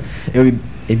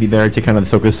it'd be better to kind of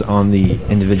focus on the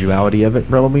individuality of it,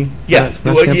 probably. Yeah.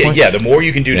 The more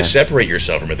you can do to separate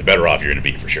yourself from it, the better off you're going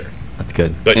to be, for sure. That's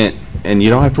good. But and you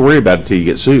don't have to worry about it until you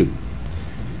get sued.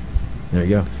 There you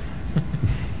go.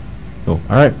 Cool.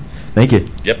 All right. Thank you.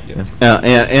 Yep.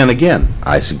 And again,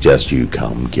 I suggest you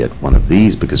come get one of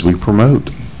these, because we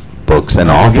promote books and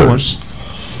authors.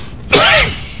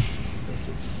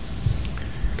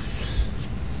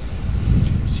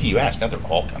 See, you asked. Now they're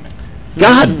all coming.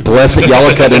 God bless it. Y'all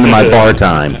are cut into my bar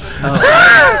time.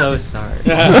 Oh, I'm so sorry.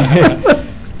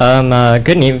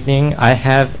 Good evening. I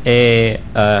have a,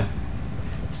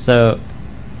 so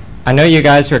I know you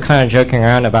guys were kind of joking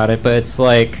around about it, but it's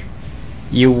like,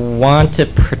 you want to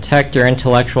protect your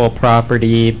intellectual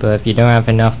property, but if you don't have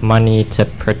enough money to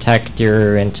protect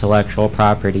your intellectual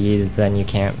property, then you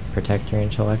can't protect your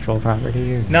intellectual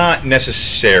property? Or? Not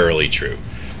necessarily true.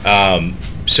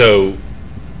 So,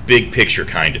 big picture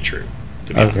kind of true,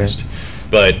 to be honest.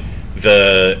 But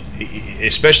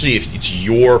especially if it's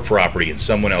your property and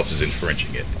someone else is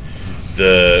infringing it,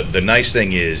 the nice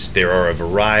thing is there are a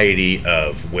variety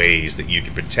of ways that you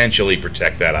can potentially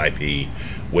protect that IP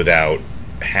without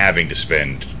having to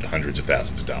spend hundreds of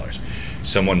thousands of dollars.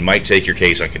 Someone might take your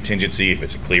case on contingency if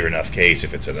it's a clear enough case,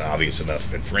 if it's an obvious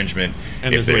enough infringement,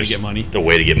 and if there's a way to get money. The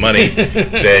way to get money,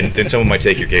 then someone might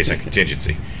take your case on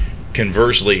contingency.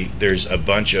 Conversely, there's a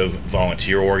bunch of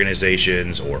volunteer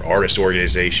organizations or artist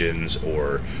organizations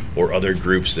or other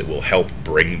groups that will help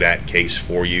bring that case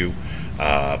for you,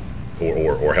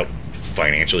 or help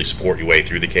financially support your way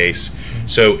through the case.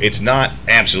 So it's not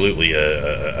absolutely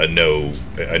a no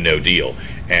deal.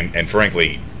 And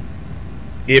frankly,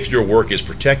 if your work is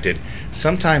protected,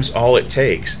 sometimes all it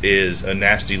takes is a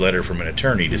nasty letter from an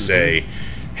attorney to say,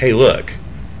 hey, look,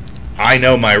 I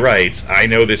know my rights, I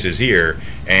know this is here,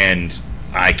 and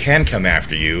I can come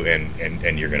after you,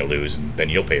 and you're going to lose, and then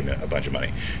you'll pay me a bunch of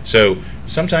money. So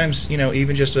sometimes,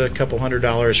 even just a couple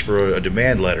 $100 for a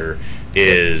demand letter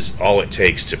is all it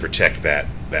takes to protect that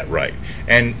right,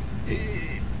 and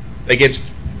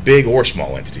against big or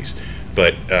small entities.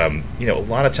 But a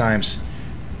lot of times,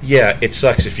 yeah, it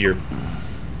sucks if you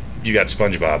got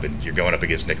SpongeBob and you're going up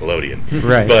against Nickelodeon,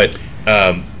 right? But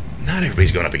not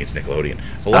everybody's going up against Nickelodeon.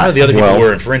 A lot of the other people who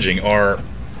are infringing are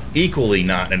equally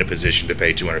not in a position to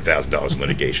pay $200,000 in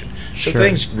litigation. So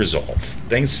things resolve,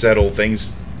 things settle,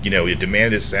 things, your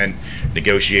demand is sent,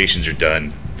 negotiations are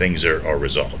done, things are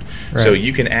resolved. Right. So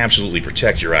you can absolutely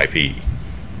protect your IP.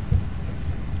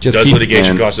 Does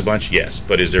litigation cost a bunch? Yes.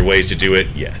 But is there ways to do it?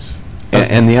 Yes.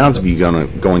 And the odds of you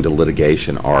going to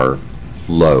litigation are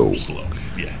low. Slow,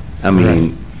 yeah. I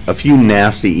mean, a few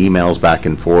nasty emails back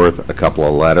and forth, a couple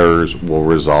of letters will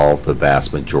resolve the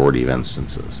vast majority of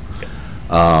instances.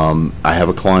 I have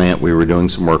a client we were doing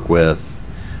some work with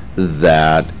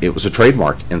that it was a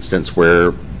trademark instance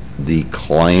where the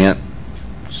client,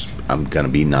 I'm going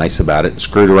to be nice about it,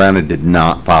 screwed around and did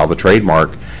not file the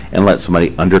trademark and let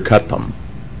somebody undercut them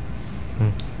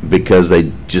because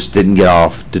they just didn't get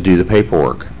off to do the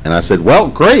paperwork. And I said, well,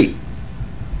 great,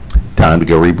 time to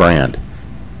go rebrand.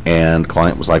 And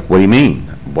client was like, what do you mean?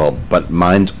 Well, but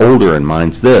mine's older, and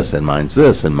mine's this, and mine's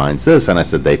this, and mine's this. And I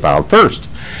said, they filed first.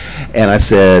 And I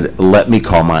said, let me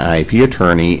call my IP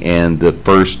attorney, and the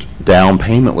first down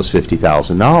payment was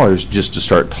 $50,000 just to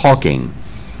start talking.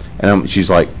 And she's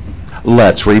like,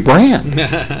 let's rebrand.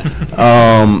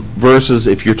 Versus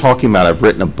if you're talking about, I've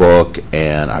written a book,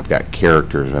 and I've got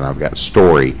characters, and I've got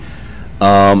story.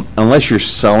 Unless you're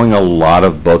selling a lot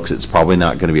of books, it's probably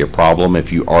not going to be a problem.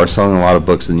 If you are selling a lot of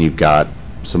books, then you've got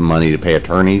some money to pay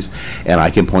attorneys, and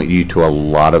I can point you to a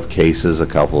lot of cases, a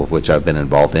couple of which I've been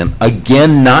involved in.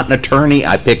 Again, not an attorney,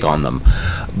 I pick on them,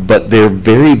 but they're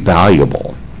very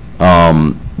valuable.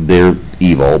 They're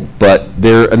evil, but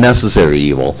they're a necessary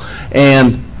evil.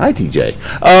 And hi, TJ.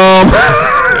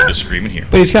 Just screaming here,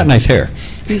 but he's got nice hair.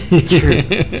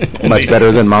 Much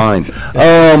better than mine.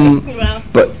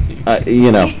 But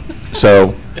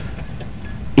so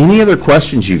any other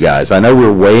questions, you guys? I know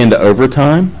we're way into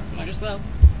overtime. Might as well.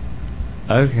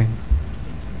 Okay.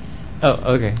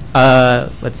 Oh, okay.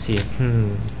 Let's see. Scott's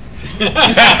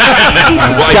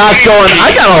going,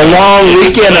 I got a long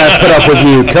weekend I put up with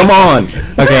you. Come on.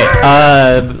 Okay.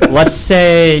 Let's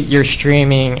say you're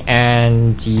streaming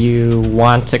and you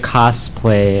want to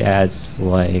cosplay as,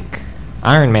 like,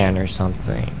 Iron Man or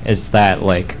something. Is that,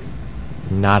 like,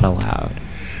 not allowed?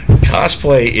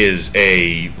 Cosplay is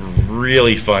a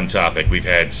really fun topic. We've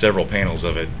had several panels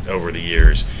of it over the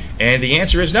years. And the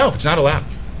answer is no, it's not allowed.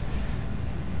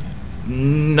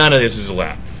 None of this is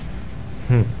allowed.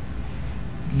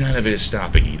 None of it is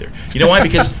stopping either. You know why?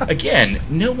 Because, again,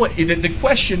 the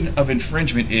question of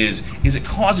infringement is it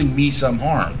causing me some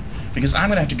harm? Because I'm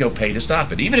going to have to go pay to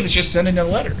stop it, even if it's just sending a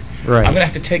letter. Right. I'm going to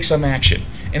have to take some action.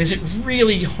 And is it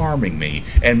really harming me?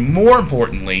 And more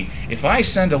importantly, if I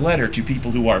send a letter to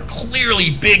people who are clearly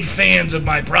big fans of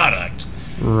my product,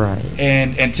 right,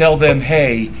 and tell them,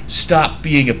 hey, stop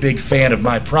being a big fan of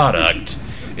my product,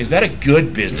 is that a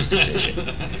good business decision?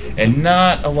 And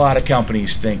not a lot of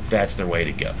companies think that's their way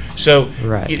to go. So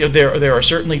right, there are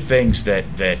certainly things that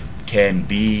can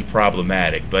be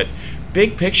problematic, but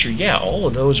big picture, yeah, all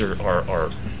of those are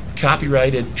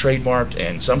copyrighted, trademarked,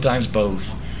 and sometimes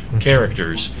both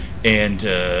characters, and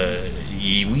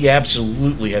we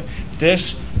absolutely have.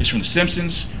 This is from The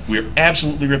Simpsons. We're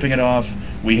absolutely ripping it off.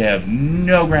 We have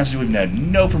no grounds to do it. We've had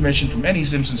no permission from any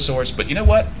Simpsons source. But you know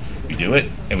what? We do it,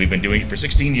 and we've been doing it for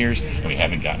 16 years, and we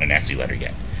haven't gotten a nasty letter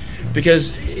yet.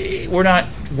 Because we're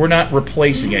not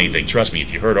replacing anything. Trust me,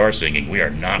 if you heard our singing, we are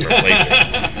not replacing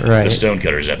the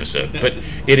Stonecutters episode. But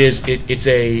it's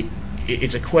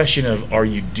a question of, are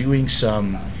you doing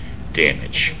some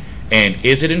damage? And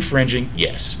is it infringing?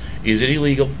 Yes. Is it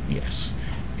illegal? Yes.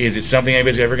 Is it something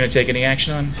anybody's ever going to take any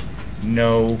action on?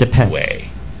 No Depends. way.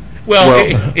 Well,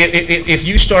 if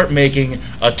you start making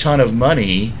a ton of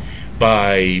money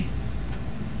by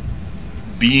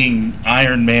being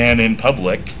Iron Man in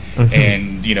public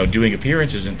and doing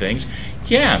appearances and things,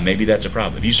 yeah, maybe that's a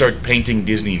problem. If you start painting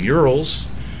Disney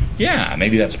murals, yeah,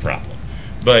 maybe that's a problem.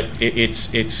 But it's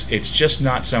just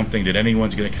not something that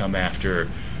anyone's going to come after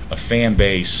a fan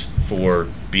base for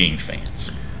being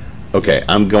fans. Okay,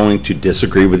 I'm going to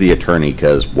disagree with the attorney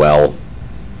because, well,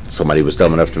 somebody was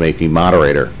dumb enough to make me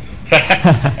moderator.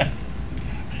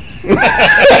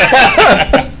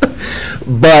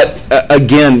 But,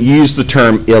 again, use the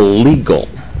term illegal.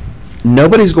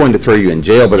 Nobody's going to throw you in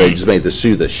jail, but they just made to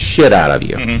sue the shit out of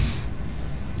you.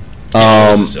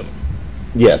 It's civil.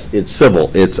 Yes, it's civil.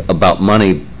 It's about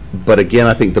money. But, again,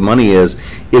 I think the money is,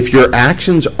 if your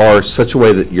actions are such a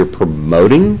way that you're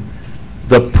promoting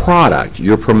the product,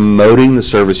 you're promoting the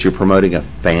service, you're promoting a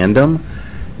fandom,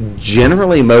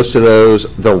 generally most of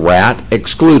those, the rat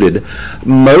excluded,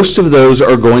 most of those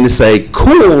are going to say,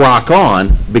 cool, rock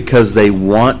on, because they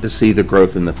want to see the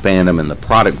growth in the fandom and the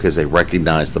product because they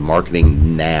recognize the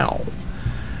marketing now.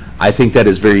 I think that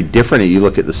is very different. You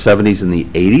look at the 70s and the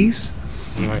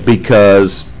 80s,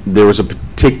 because there was a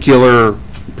particular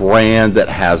brand that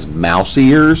has mouse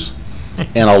ears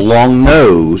and a long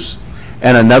nose,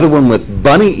 and another one with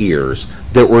bunny ears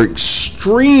that were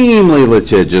extremely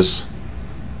litigious,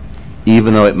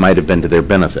 even though it might have been to their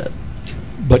benefit.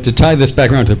 But to tie this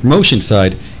back around to the promotion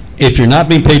side, if you're not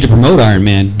being paid to promote Iron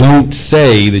Man, don't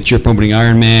say that you're promoting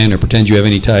Iron Man or pretend you have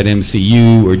any tie to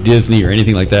MCU or Disney or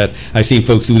anything like that. I've seen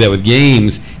folks do that with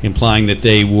games, implying that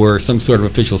they were some sort of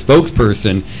official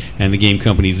spokesperson, and the game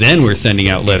companies then were sending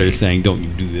out letters saying, don't you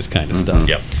do this kind of stuff.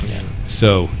 Yep.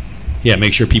 So, yeah,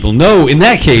 make sure people know in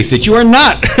that case that you are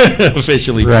not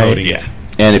officially promoting it. Yeah.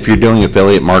 And if you're doing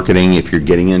affiliate marketing, if you're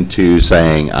getting into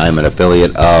saying, I'm an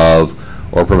affiliate of,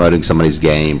 or promoting somebody's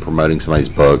game, promoting somebody's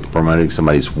book, promoting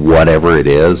somebody's whatever it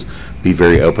is, be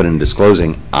very open and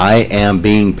disclosing, I am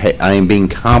being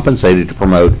compensated to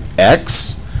promote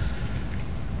X,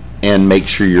 and make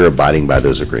sure you're abiding by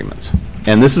those agreements.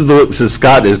 And this is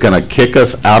Scott is going to kick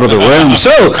us out of the room.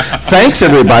 So, thanks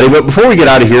everybody. But before we get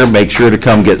out of here, make sure to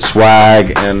come get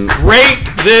swag and rate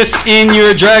this in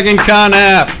your Dragon Con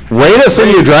app. Rate us in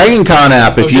your Dragon Con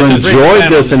app if you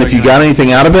enjoyed this and if you got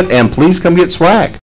anything out of it, and please come get swag.